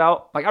talked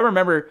about. I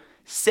remember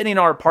sitting in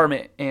our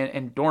apartment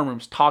and dorm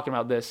rooms talking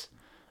about this,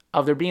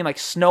 of there being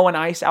snow and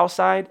ice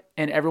outside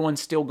and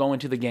everyone's still going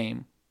to the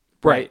game.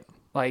 Right.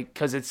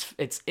 Because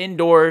it's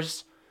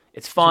indoors,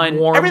 it's fun.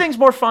 It's warm. Everything's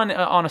more fun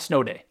on a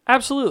snow day.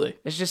 Absolutely.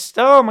 It's just,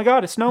 oh my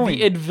God, it's snowing.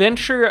 The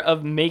adventure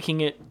of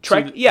making it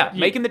trek.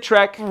 Making the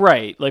trek.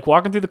 Right.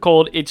 Walking through the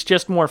cold, it's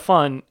just more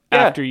fun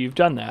after you've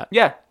done that.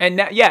 Yeah. And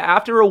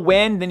after a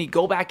win, then you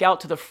go back out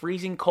to the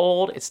freezing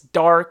cold. It's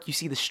dark. You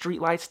see the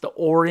streetlights, the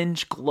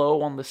orange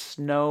glow on the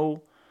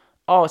snow.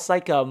 Oh, it's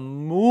like a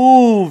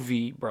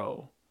movie,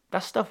 bro.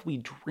 That's stuff we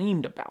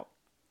dreamed about.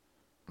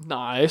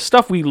 Nah, it's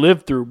stuff we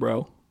lived through,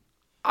 bro.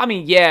 I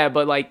mean, yeah,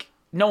 but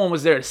no one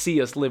was there to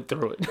see us live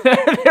through it.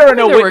 There were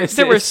no witnesses.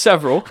 There were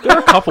several. There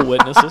were a couple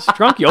witnesses.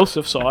 Drunk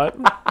Yosef saw it.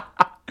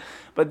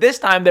 But this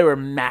time there were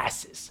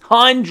masses.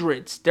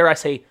 Hundreds. Dare I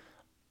say,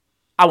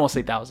 I won't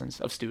say thousands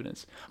of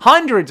students.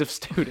 Hundreds of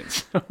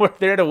students were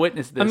there to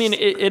witness this. I mean,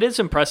 it is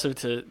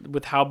impressive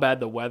with how bad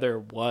the weather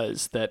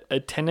was, that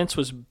attendance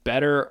was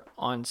better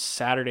on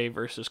Saturday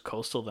versus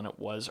Coastal than it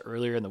was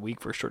earlier in the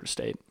week for Georgia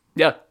State.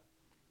 Yeah.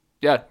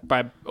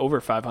 By over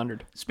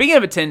 500. Speaking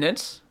of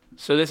attendance,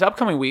 so this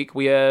upcoming week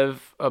we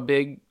have a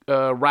big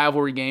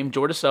rivalry game,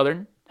 Georgia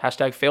Southern.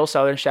 Hashtag fail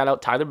Southern. Shout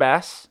out Tyler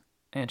Bass.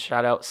 And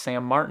shout out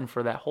Sam Martin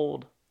for that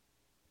hold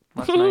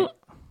last night.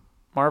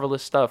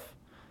 Marvelous stuff.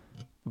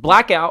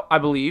 Blackout, I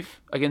believe,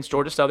 against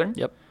Georgia Southern.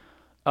 Yep.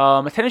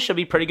 Attendance should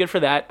be pretty good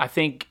for that. I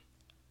think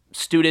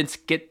students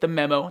get the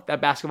memo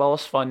that basketball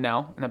is fun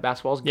now and that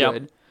basketball is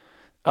good.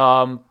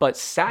 But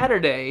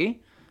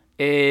Saturday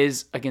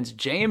is against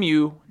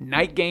JMU,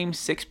 night game,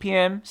 6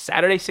 p.m.,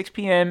 Saturday, 6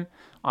 p.m.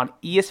 on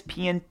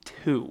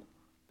ESPN2.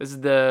 This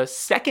is the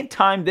second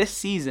time this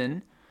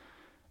season,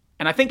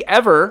 and I think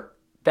ever,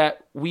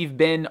 that we've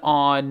been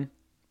on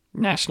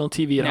national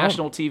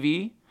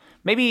TV.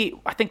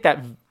 Maybe, I think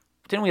that,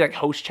 didn't we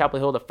host Chapel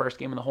Hill the first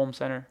game in the home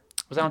center?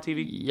 Was that on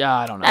TV? Yeah,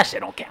 I don't know. That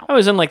shit don't count. I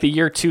was in the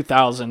year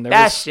 2000.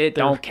 That shit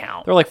don't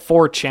count. There were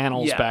 4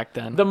 channels back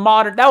then. That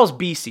was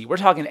BC. We're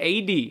talking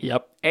AD.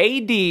 Yep.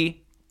 AD,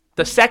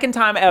 the second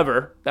time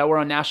ever that we're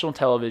on national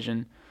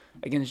television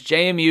against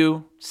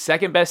JMU,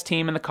 second best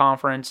team in the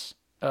conference.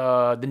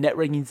 The net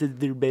rankings says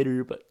they're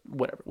better, but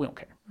whatever. We don't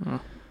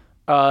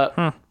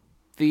care.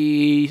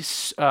 The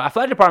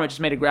athletic department just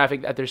made a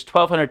graphic that there's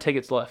 1,200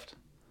 tickets left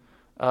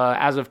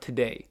as of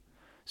today.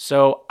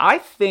 So I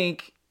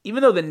think,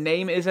 even though the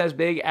name isn't as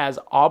big as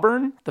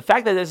Auburn, the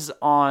fact that this is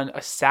on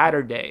a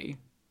Saturday,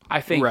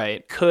 I think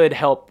could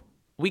help.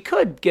 We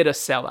could get a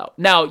sellout.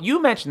 Now,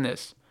 you mentioned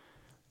this.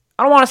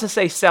 I don't want us to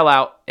say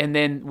sellout and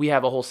then we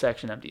have a whole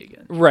section empty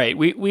again. Right.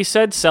 We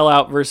said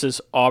sellout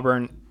versus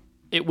Auburn.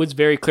 It was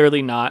very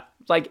clearly not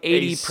like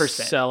 80%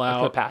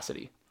 sellout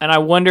capacity. And I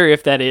wonder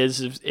if that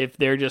is, if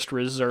they're just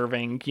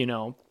reserving,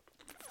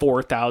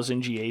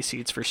 4,000 GA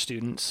seats for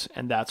students,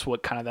 and that's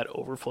what kind of that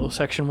overflow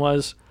section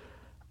was.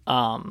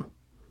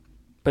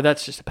 But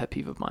that's just a pet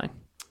peeve of mine.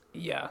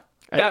 Yeah.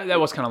 That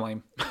was kind of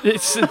lame.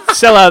 It's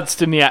sellouts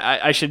to me.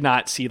 I should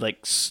not see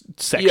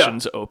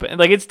sections open.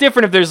 It's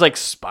different if there's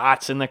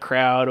spots in the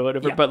crowd or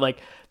whatever, but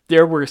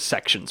there were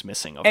sections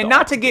missing. And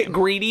not to get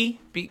greedy,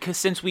 because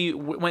since we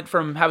went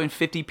from having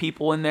 50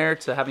 people in there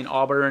to having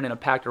Auburn in a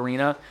packed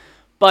arena,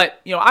 but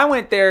I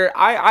went there.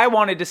 I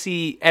wanted to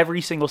see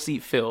every single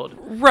seat filled,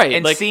 right?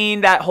 And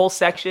seeing that whole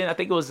section. I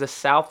think it was the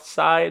south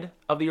side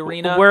of the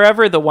arena,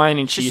 wherever the wine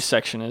and cheese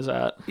section is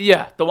at.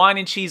 Yeah, the wine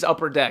and cheese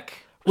upper deck,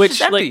 which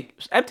is empty.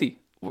 Empty.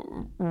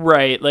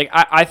 Right.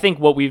 I think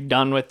what we've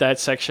done with that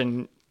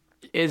section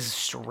is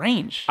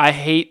strange. I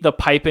hate the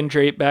pipe and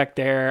drape back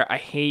there. I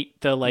hate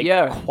the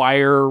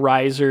choir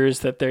risers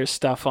that there's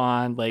stuff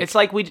on. It's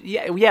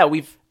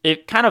we've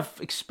kind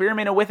of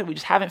experimented with it. We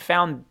just haven't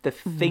found the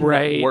thing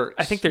that works.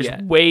 I think there's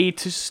way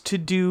to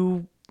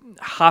do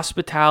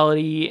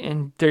hospitality,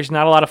 and there's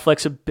not a lot of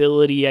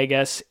flexibility, I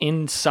guess,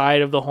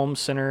 inside of the home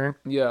center.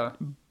 Yeah.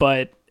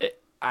 But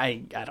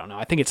I don't know.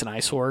 I think it's an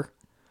eyesore.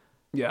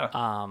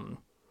 Yeah.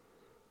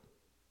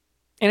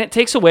 And it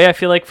takes away, I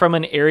feel like, from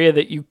an area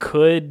that you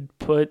could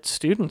put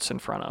students in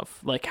front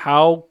of.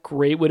 How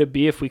great would it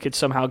be if we could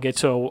somehow get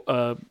to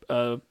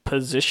a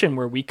position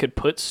where we could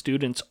put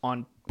students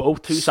on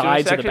both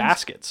sides of the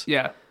baskets?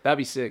 Yeah, that'd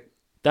be sick.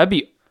 That'd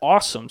be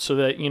awesome. So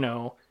that,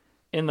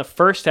 in the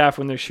first half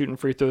when they're shooting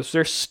free throws,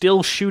 they're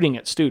still shooting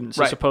at students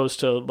as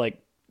opposed to,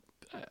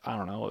 I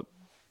don't know,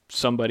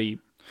 somebody...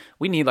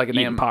 We need a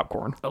damn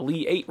popcorn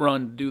Elite 8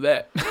 run to do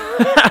that.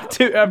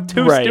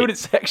 two student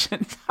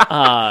sections.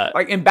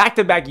 In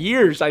back-to-back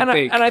years, I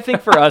think. And I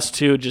think for us,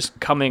 too, just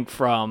coming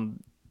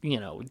from,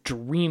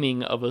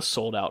 dreaming of a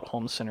sold-out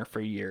home center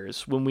for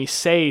years, when we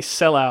say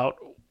sellout,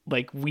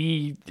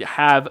 we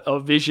have a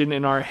vision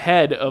in our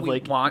head of,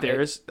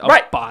 there's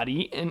a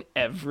body in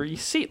every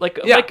seat.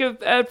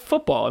 At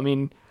football. I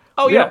mean,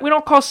 we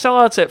don't call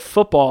sellouts at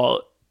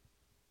football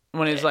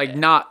when it's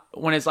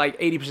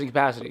 80%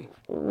 capacity.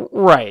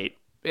 Right.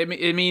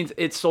 It means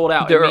it's sold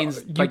out. It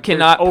means you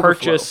cannot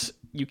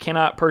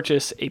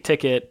purchase a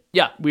ticket.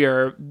 Yeah. We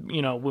are,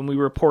 when we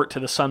report to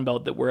the Sun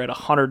Belt that we're at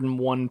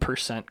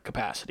 101%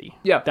 capacity.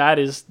 Yeah.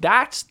 That's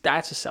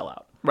a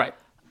sellout. Right.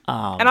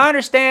 And I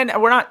understand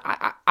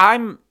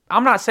I'm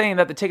not saying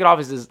that the ticket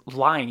office is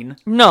lying.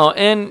 No,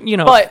 and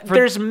but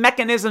there's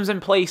mechanisms in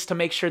place to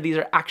make sure these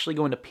are actually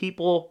going to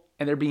people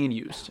and they're being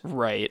used.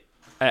 Right.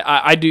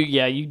 I do.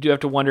 Yeah, you do have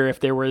to wonder if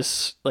there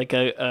was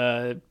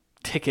a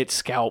ticket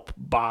scalp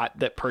bot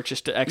that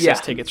purchased excess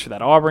tickets for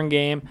that Auburn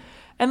game,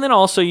 and then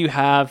also you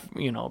have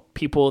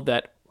people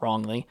that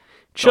wrongly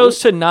chose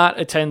to not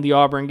attend the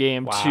Auburn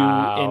game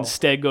to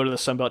instead go to the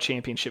Sun Belt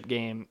Championship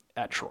game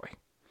at Troy.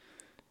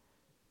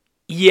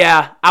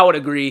 Yeah, I would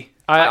agree.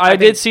 I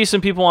did see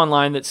some people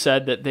online that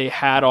said that they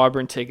had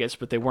Auburn tickets,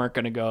 but they weren't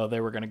going to go.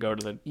 They were going to go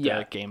to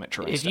the game at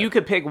Troy. If you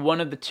could pick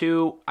one of the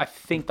two, I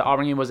think the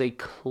Auburn game was a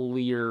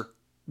clear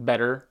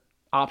better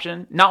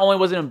option. Not only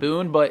was it in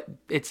Boone, but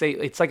it's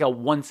like a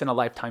once in a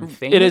lifetime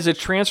thing. It is a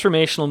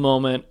transformational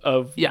moment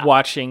of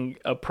watching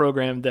a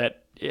program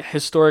that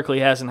historically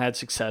hasn't had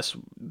success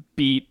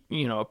beat,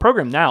 a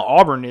program now.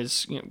 Auburn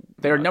is,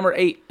 they're number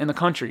 8 in the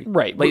country.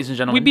 Right. Ladies and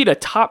gentlemen. We beat a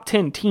top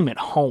 10 team at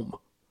home.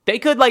 They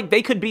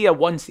could be a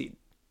 1 seed.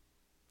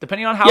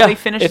 Depending on how they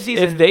finish the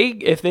season.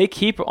 If they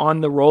keep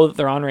on the roll that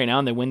they're on right now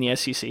and they win the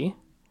SEC,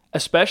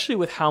 especially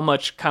with how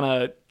much kind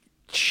of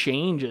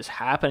change is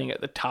happening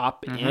at the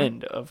top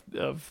end of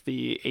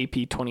the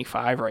AP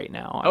 25 right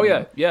now.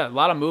 Yeah, a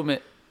lot of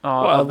movement.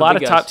 A lot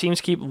of top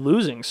teams keep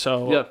losing.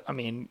 So I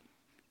mean,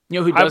 you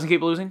know who doesn't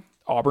keep losing?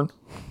 Auburn.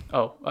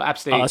 Oh, App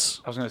State.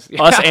 Us. I was gonna say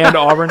us and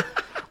Auburn,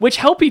 which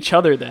help each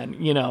other. Then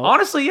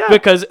honestly, yeah,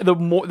 because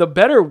the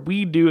better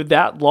we do,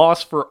 that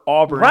loss for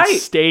Auburn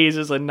stays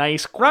as a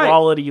nice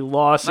quality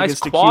loss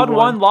against a quad Q1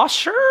 one loss.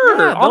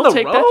 Sure, on the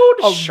take road,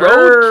 that. A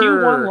road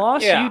Q1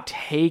 loss. Yeah. You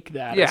take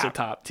that as a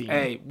top team.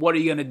 Hey, what are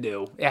you gonna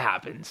do? It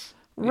happens.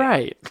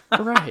 Right.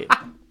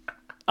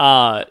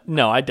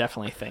 No, I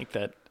definitely think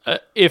that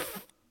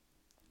if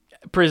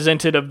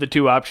presented of the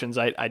two options,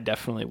 I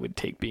definitely would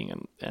take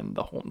being in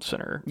the home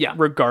center,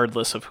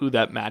 regardless of who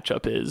that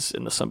matchup is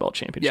in the Sun Belt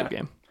Championship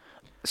game.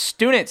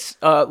 Students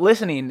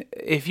listening,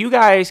 if you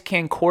guys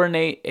can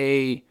coordinate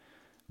a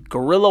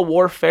guerrilla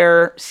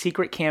warfare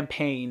secret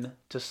campaign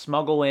to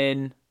smuggle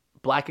in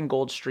black and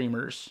gold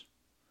streamers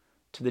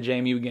to the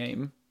JMU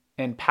game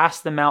and pass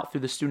them out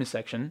through the student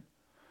section,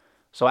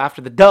 so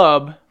after the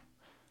dub,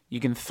 you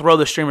can throw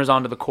the streamers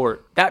onto the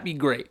court, that'd be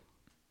great.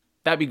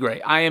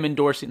 I am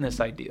endorsing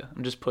this idea.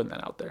 I'm just putting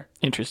that out there.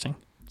 Interesting.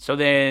 So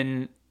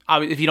then,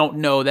 if you don't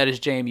know, that is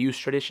JMU's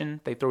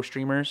tradition. They throw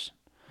streamers.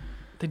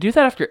 They do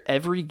that after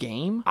every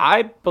game?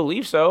 I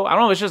believe so. I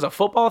don't know if it's just a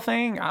football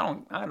thing. I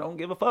don't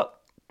give a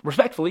fuck.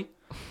 Respectfully.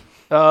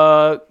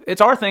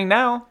 It's our thing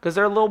now because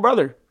they're a little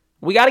brother.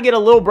 We got to get a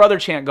little brother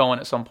chant going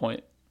at some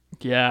point.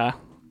 Yeah.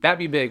 That'd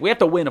be big. We have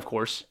to win, of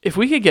course. If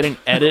we could get an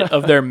edit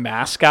of their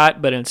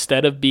mascot, but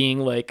instead of being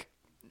like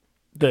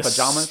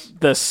pajamas,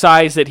 the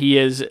size that he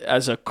is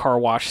as a car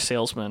wash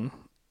salesman,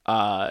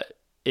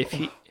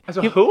 he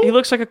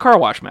looks like a car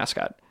wash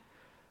mascot.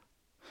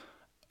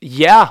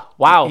 Yeah,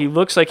 wow. He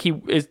looks like he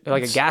is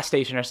like a gas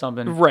station or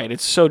something. Right,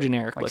 it's so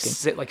generic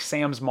looking. Like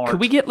Sam's Mart. Could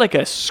we get like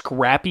a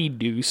Scrappy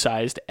Doo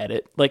sized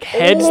edit? Like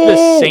head's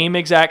the same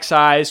exact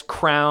size,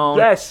 crown.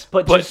 Yes,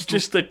 but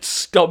just a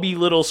stubby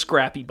little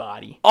Scrappy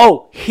body.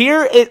 Oh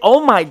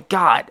my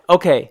God.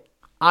 Okay.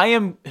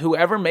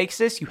 Whoever makes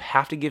this, you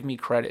have to give me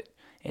credit.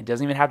 It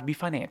doesn't even have to be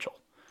financial.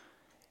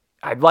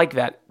 I'd like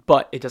that,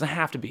 but it doesn't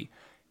have to be.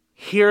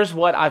 Here's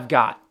what I've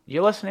got.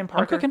 You're listening,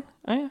 Parker? I'm cooking.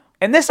 Oh, yeah.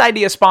 And this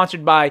idea is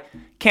sponsored by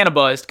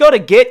Cannabuzz. Go to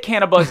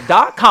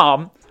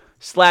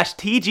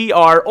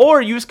getcannabuzz.com/TGR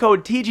or use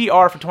code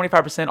TGR for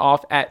 25%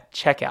 off at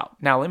checkout.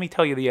 Now, let me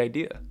tell you the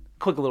idea.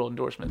 Quick little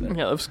endorsement there.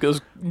 Yeah, this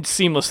goes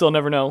seamless. They'll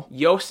never know.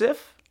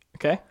 Yosef,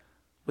 okay,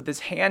 with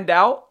his hand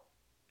out,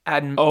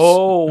 and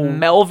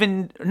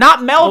Melvin.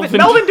 Not Melvin.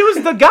 Melvin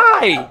Doo's the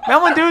guy.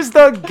 Melvin Doo's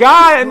the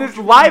guy in this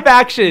live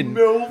action.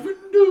 Melvin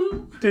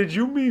Doo. Did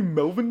you mean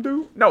Melvin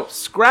Doo? No,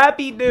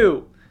 Scrappy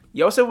Doo.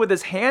 Yosef with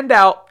his hand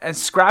out and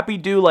Scrappy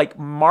Doo like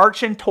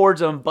marching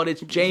towards him, but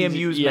it's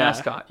JMU's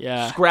mascot.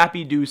 Yeah.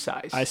 Scrappy Doo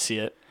size. I see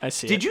it.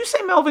 Did you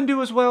say Melvin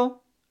Doo as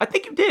well? I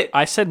think you did.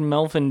 I said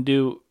Melvin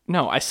Doo.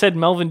 No, I said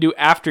Melvin Doo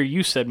after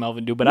you said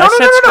Melvin Doo, but I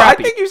said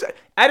Scrappy. I think you said...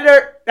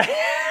 Editor,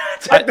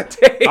 check the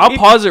tape. I'll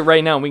pause it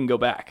right now and we can go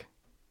back.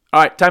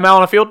 All right, timeout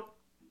on the field.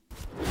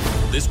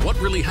 This What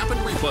Really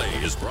Happened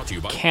replay is brought to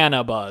you by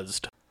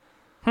Cannabuzzed.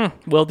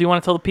 Will, do you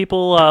want to tell the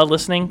people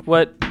listening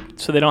what...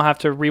 So they don't have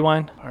to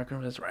rewind?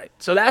 Parker is right.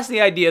 So that's the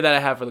idea that I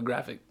have for the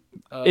graphic.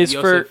 Is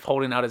Yosef for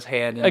holding out his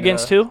hand. And,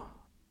 against who?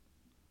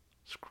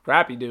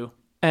 Scrappy Doo.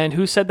 And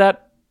who said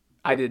that?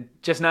 I did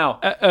just now.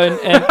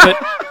 But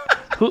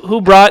who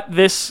brought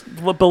this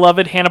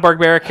beloved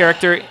Hanna-Barbera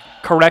character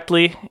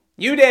correctly?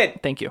 You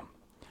did. Thank you.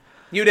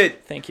 You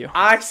did. Thank you.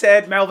 I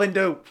said Melvin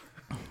Doo.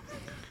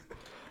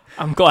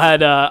 I'm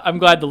glad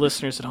the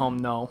listeners at home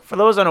know. For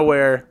those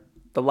unaware,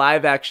 the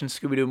live-action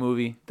Scooby-Doo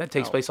movie that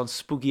takes place on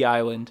Spooky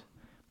Island,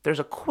 there's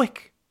a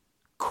quick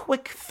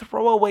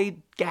throwaway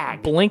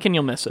gag. Blink and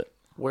you'll miss it.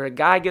 Where a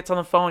guy gets on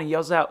the phone and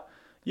yells out,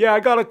 "Yeah,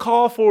 I got a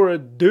call for a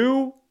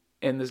Doo."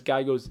 And this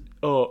guy goes,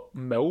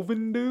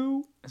 Melvin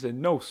Doo? I said,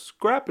 "No,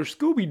 Scrap or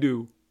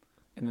Scooby-Doo."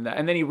 And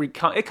then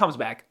it comes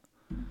back.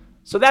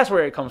 So that's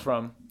where it comes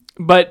from.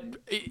 But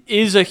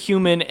is a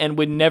human and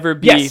would never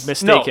be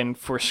mistaken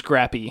for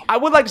Scrappy. I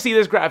would like to see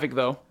this graphic,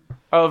 though,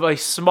 of a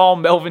small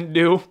Melvin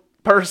Doo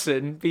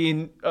person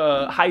being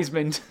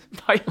Heisman'd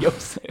by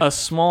Yosef. A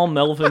small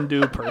Melvin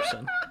Doo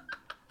person.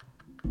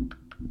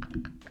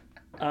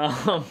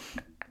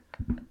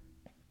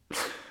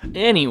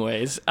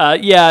 Anyways,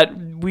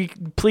 we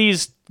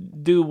please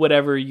do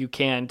whatever you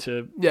can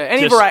to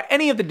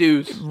any of the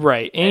Doos.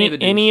 Right.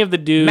 Any of the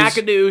Doos.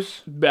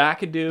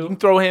 McAdoo. You can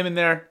throw him in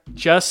there.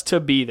 Just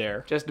to be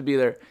there.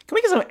 Can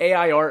we get some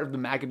AI art of the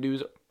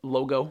McAdoo's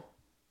logo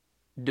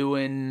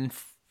doing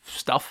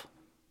stuff?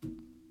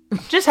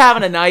 Just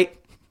having a night,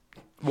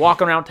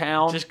 walking around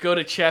town. Just go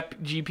to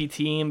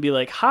ChatGPT and be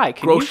like, "Hi,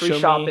 can grocery you show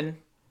shopping, me?"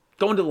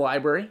 Going to the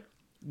library.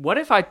 What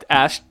if I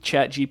asked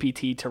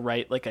ChatGPT to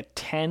write like a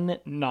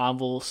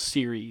 10-novel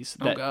series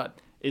that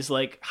is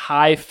like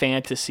high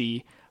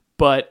fantasy,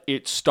 but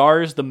it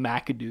stars the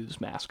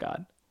McAdoo's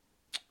mascot?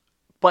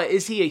 But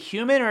is he a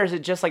human or is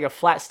it just like a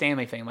flat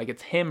Stanley thing? Like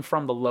it's him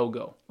from the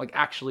logo, like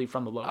actually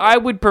from the logo. I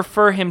would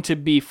prefer him to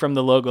be from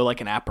the logo, like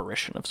an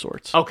apparition of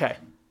sorts. Okay.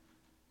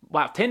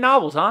 Wow, 10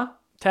 novels, huh?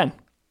 10.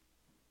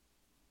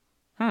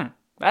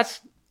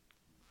 That's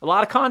a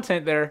lot of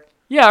content there.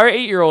 Yeah, our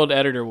 8-year-old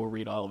editor will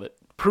read all of it.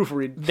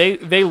 Proofread.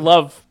 They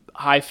love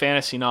high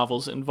fantasy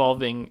novels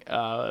involving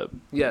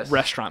Yes.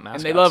 restaurant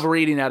mascots. And they love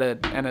reading at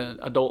an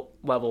adult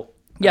level.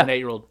 Yeah. An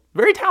 8-year-old.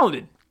 Very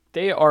talented.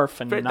 They are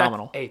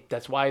phenomenal.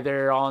 That's why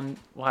they're on,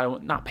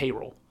 not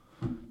payroll.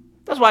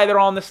 That's why they're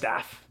on the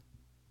staff.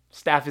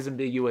 Staff is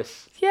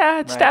ambiguous. Yeah,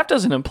 Right. staff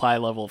doesn't imply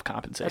level of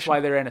compensation. That's why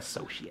they're an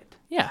associate.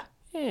 Yeah.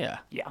 Yeah.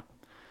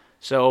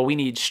 So we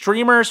need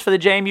streamers for the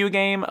JMU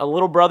game, a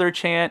little brother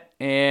chant,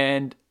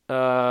 and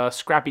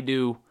Scrappy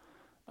Doo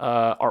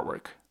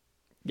artwork.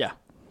 Yeah.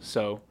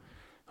 So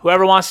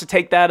whoever wants to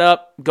take that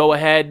up, go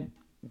ahead.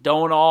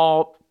 Don't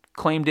all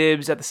claim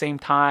dibs at the same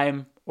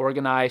time.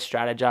 Organize,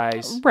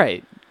 strategize.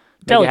 Right.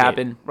 Make Delegate. it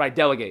happen. Right,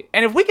 delegate.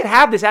 And if we could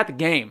have this at the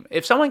game,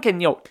 if someone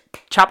can,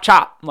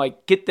 chop,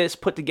 like get this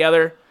put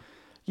together.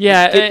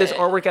 Yeah. Get this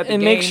artwork at the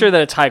and game. make sure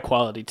that it's high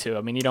quality too.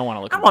 I mean, you don't want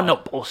to look. I don't want no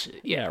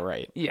bullshit. Yeah.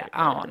 Right. Yeah,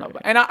 I don't want no.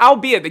 And I'll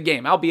be at the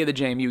game. I'll be at the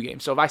JMU game.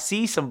 So if I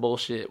see some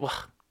bullshit, well,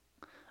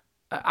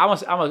 I'm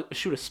gonna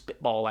shoot a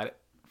spitball at it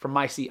from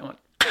my seat.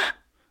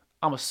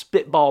 I'm a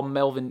spitball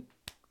Melvin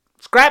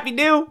Scrappy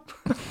Doo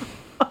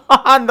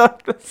on the.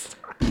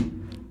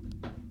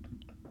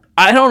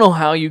 I don't know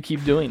how you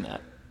keep doing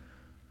that.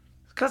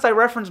 Because I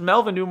reference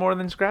Melvin Doo more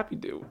than Scrappy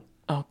Doo.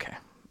 Okay.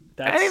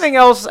 Anything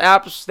else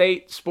App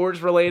State sports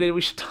related we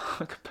should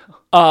talk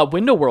about?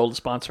 Window World is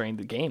sponsoring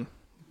the game.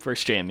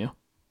 First JMU.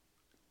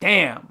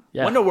 Damn.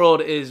 Yeah. Wonder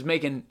World is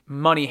making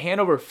money hand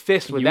over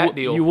fist with that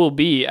deal. You will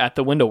be at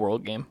the Window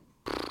World game.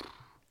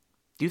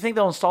 Do you think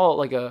they'll install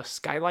like a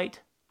skylight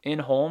in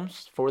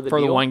homes for the For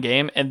deal? the one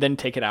game and then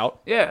take it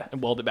out Yeah.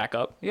 and weld it back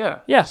up. Yeah.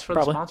 Yeah, Just for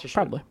probably. the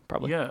sponsorship.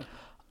 Probably. Yeah.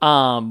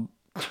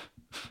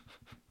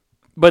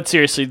 But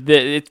seriously,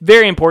 it's a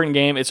very important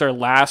game. It's our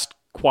last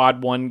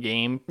Quad 1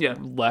 game Yeah.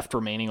 left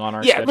remaining on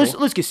our Yeah, schedule.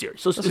 let's get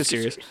serious. Let's get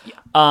serious.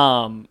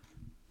 Yeah.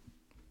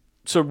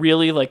 So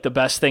really, like, the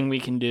best thing we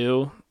can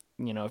do,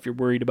 if you're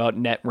worried about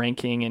net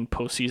ranking and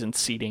postseason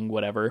seeding,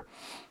 whatever,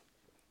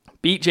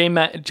 beat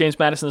James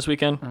Madison this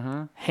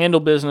weekend,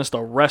 handle business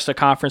the rest of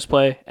conference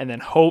play, and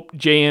then hope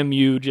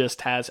JMU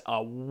just has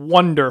a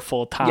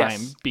wonderful time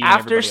Yes. beating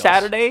After everybody else.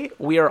 Saturday,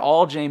 we are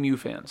all JMU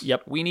fans.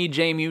 Yep. We need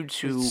JMU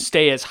to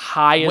Stay as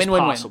high as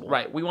possible. win.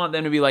 Right. We want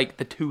them to be like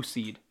the 2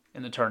 seed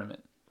in the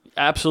tournament.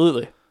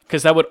 Absolutely.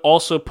 Because that would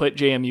also put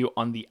JMU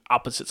on the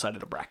opposite side of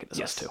the bracket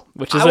as us too,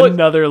 which is I would-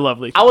 another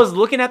lovely thing. I was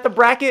looking at the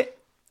bracket.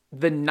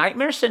 The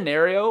nightmare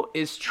scenario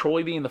is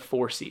Troy being the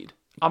 4 seed.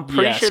 I'm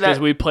pretty sure that because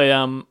we play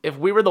them if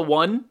we were the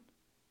 1,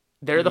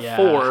 they're the Yeah.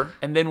 4,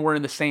 and then we're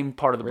in the same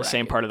part of the the bracket.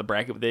 same part of the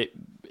bracket.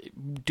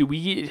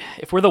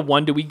 If we're the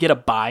 1, do we get a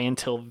bye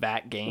until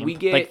that game? We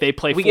get like they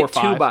play we 4 get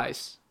 5. 2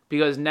 buys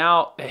because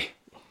now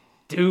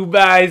 2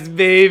 buys,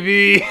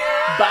 baby.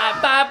 Bye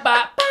bye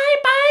bye bye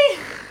bye.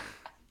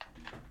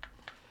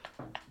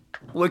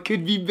 What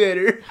could be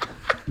better?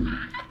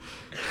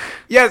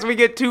 Yes, we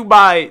get 2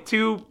 buy,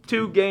 two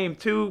game,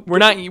 2. We're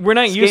not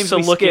used games to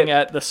we looking skip.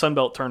 at the Sun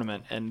Belt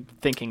tournament and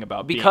thinking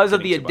about Because of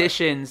the getting 2 buys.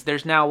 additions.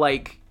 There's now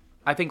I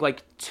think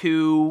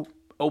 2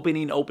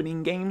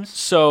 opening games.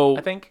 So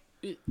I think.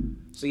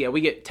 So yeah,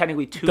 we get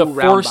technically 2 the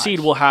round 4 buys. seed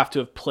will have to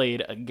have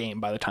played a game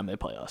by the time they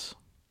play us.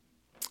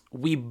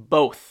 We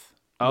both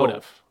would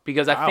have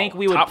because I think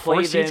we would Top 4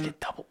 play seeds them. get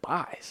double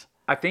buys.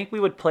 I think we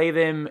would play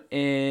them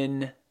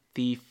in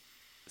the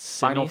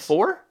Final Semis?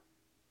 4.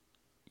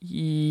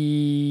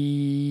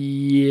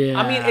 Yeah.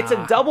 I mean, it's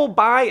a double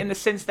bye in the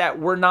sense that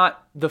we're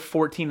not the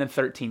 14 and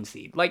 13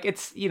 seed. Like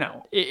it's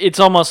It's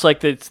almost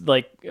like it's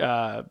like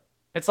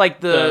it's like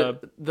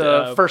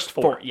the first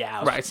 4. Yeah, I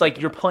was right. It's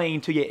like you're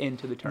playing to get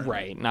into the tournament.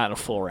 right, not a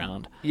full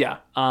round. Yeah.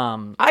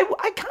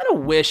 I kind of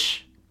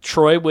wish.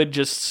 Troy would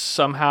just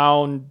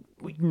somehow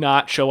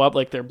not show up,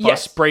 like their bus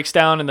Yes. breaks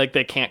down and like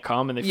they can't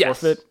come and they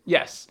forfeit.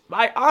 Yes.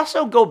 I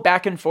also go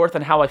back and forth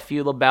on how I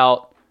feel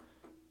about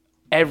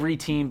every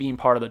team being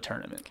part of the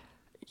tournament.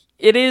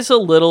 It is a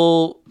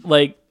little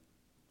like,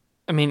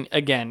 I mean,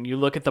 again, you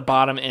look at the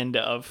bottom end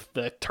of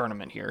the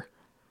tournament here.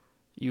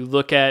 You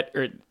look at,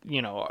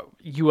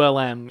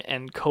 ULM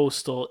and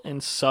Coastal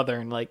and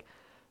Southern, like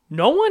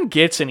no one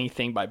gets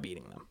anything by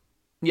beating them.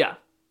 Yeah.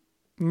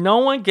 No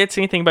one gets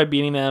anything by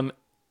beating them.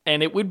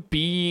 And it would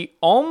be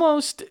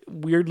almost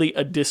weirdly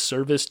a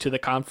disservice to the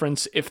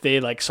conference if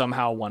they like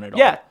somehow won it all.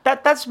 Yeah,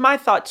 that's my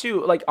thought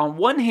too. Like on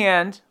one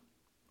hand,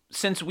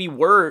 since we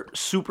were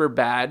super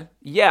bad,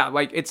 yeah,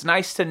 like it's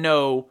nice to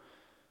know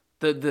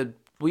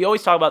we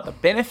always talk about the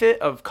benefit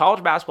of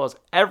college basketball is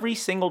every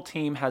single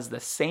team has the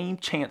same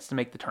chance to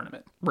make the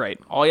tournament. Right.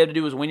 All you have to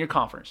do is win your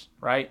conference,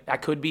 right?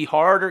 That could be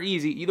hard or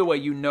easy. Either way,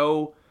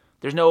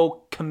 there's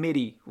no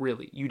committee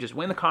really. You just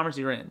win the conference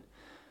you're in.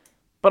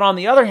 But on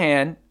the other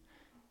hand,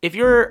 if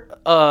you're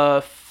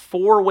a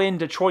 4-win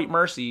Detroit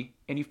Mercy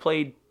and you've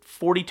played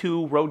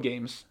 42 road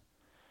games,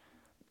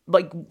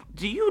 like,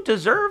 do you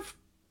deserve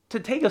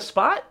to take a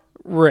spot?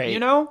 Right.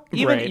 Even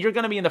Right. you're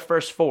going to be in the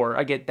first 4.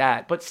 I get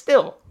that. But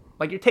still,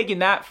 like, you're taking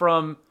that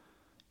from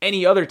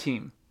any other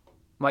team.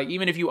 Like,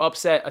 even if you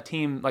upset a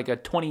team, like a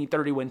 20,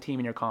 30 win team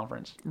in your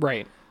conference.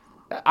 Right.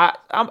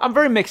 I'm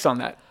very mixed on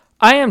that.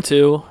 I am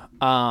too.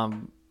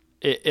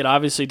 It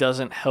obviously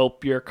doesn't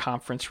help your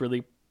conference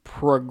really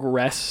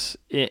progress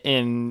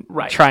in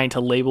trying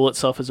to label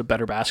itself as a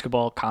better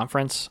basketball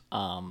conference.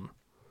 I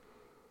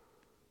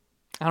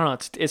don't know.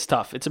 It's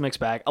tough. It's a mixed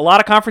bag. A lot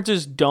of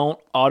conferences don't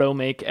auto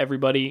make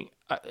everybody.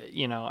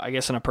 I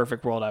guess in a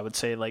perfect world, I would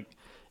say, like,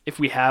 if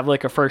we have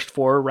like a first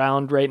 4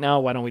 round right now,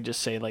 why don't we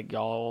just say, like,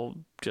 y'all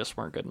just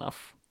weren't good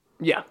enough?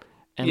 Yeah.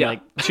 And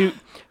like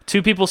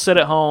two people sit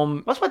at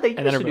home. That's what they used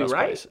to do,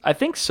 right? Plays. I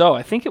think so.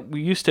 I think it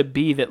used to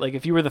be that, like,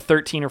 if you were the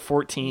 13 or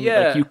 14,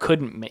 like, you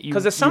couldn't make.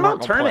 Because the Sun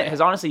Belt tournament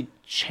has honestly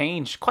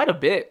changed quite a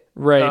bit,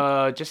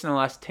 right? Just in the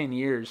last 10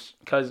 years.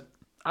 Because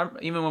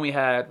even when we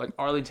had like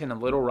Arlington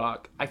and Little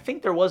Rock, I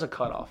think there was a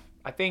cutoff.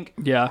 I think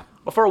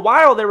for a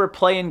while they were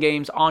playing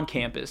games on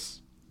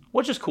campus,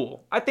 which is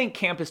cool. I think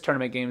campus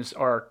tournament games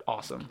are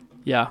awesome.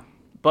 Yeah.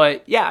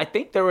 But yeah, I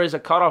think there was a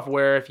cutoff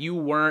where if you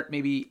weren't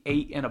maybe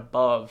 8 and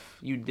above,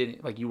 you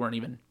weren't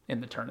even in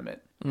the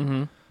tournament.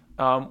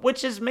 Mm-hmm.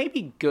 Which is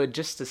maybe good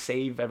just to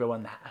save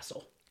everyone the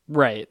hassle.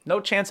 Right. No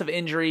chance of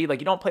injury.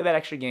 Like, you don't play that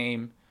extra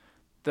game.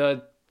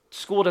 The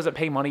school doesn't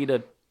pay money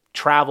to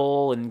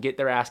travel and get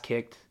their ass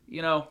kicked.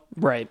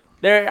 Right.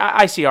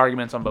 I see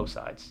arguments on both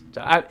sides.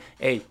 So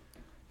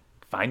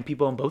find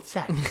people on both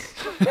sides.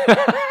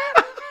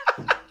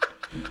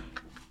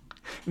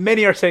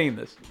 Many are saying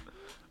this.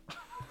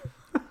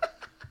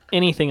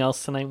 Anything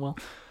else tonight, Will?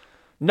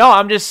 No,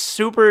 I'm just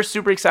super,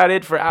 super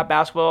excited for App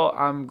Basketball.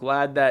 I'm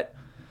glad that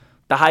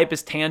the hype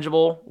is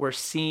tangible. We're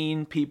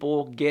seeing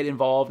people get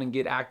involved and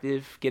get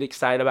active, get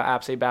excited about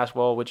App State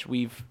basketball, which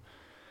we've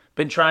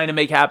been trying to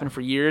make happen for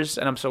years.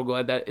 And I'm so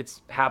glad that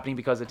it's happening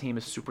because the team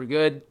is super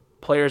good.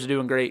 Players are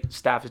doing great.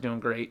 Staff is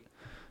doing great.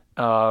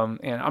 And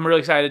I'm really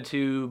excited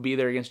to be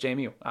there against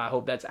JMU. I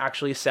hope that's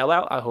actually a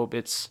sellout. I hope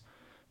it's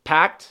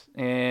packed.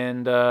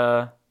 And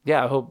I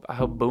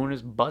hope Boone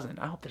is buzzing.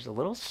 I hope there's a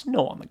little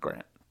snow on the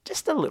ground.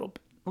 Just a little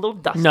bit. A little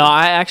dusty. No,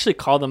 I actually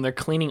called them. They're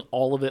cleaning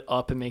all of it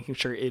up and making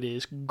sure it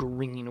is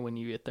green when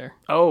you get there.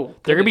 Oh,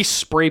 they're gonna be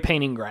spray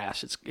painting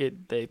grass. They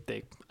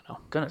I know.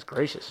 Goodness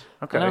gracious.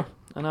 Okay.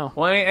 I know.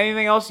 Well,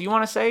 anything else you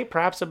want to say?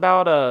 Perhaps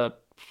about a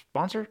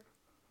sponsor?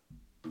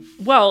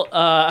 Well,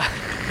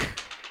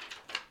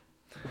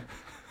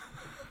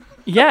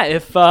 yeah.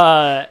 If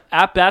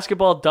App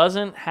Basketball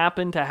doesn't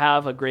happen to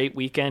have a great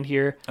weekend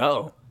here,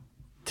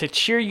 to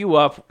cheer you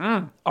up,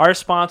 our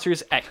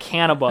sponsors at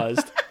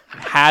Cannabuzzed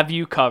have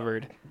you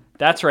covered.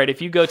 That's right.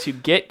 If you go to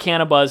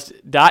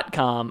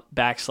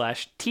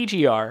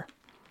getcannabuzzed.com/TGR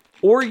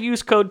or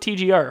use code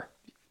TGR,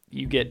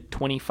 you get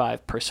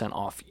 25%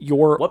 off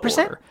your What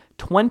percent? order.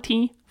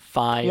 25%.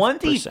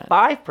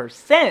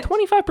 25%?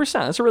 25%.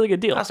 That's a really good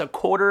deal. That's a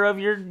quarter of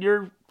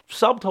your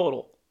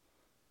subtotal.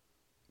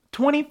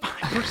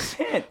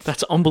 25%.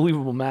 That's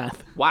unbelievable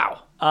math.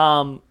 Wow.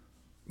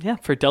 Yeah,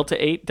 for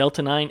Delta 8,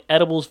 Delta 9,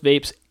 edibles,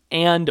 vapes,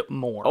 and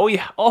more. Oh,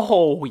 yeah.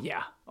 Oh,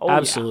 yeah. Oh,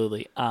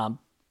 absolutely. Yeah.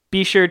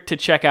 Be sure to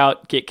check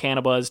out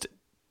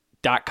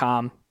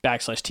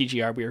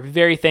getcannabuzzed.com/TGR. We are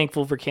very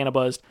thankful for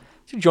Cannabuzzed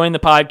to join the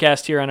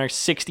podcast here on our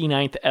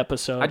 69th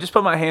episode. I just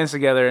put my hands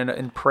together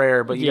in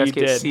prayer, but you guys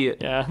can't see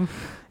it. Yeah.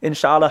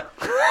 Inshallah.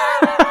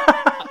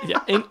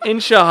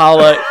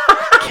 Inshallah.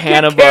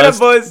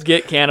 Cannabuzzed.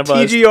 Get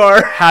Cannabuzzed.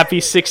 TGR.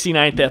 Happy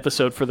 69th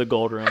episode for the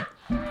Gold Room.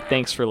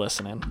 Thanks for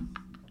listening.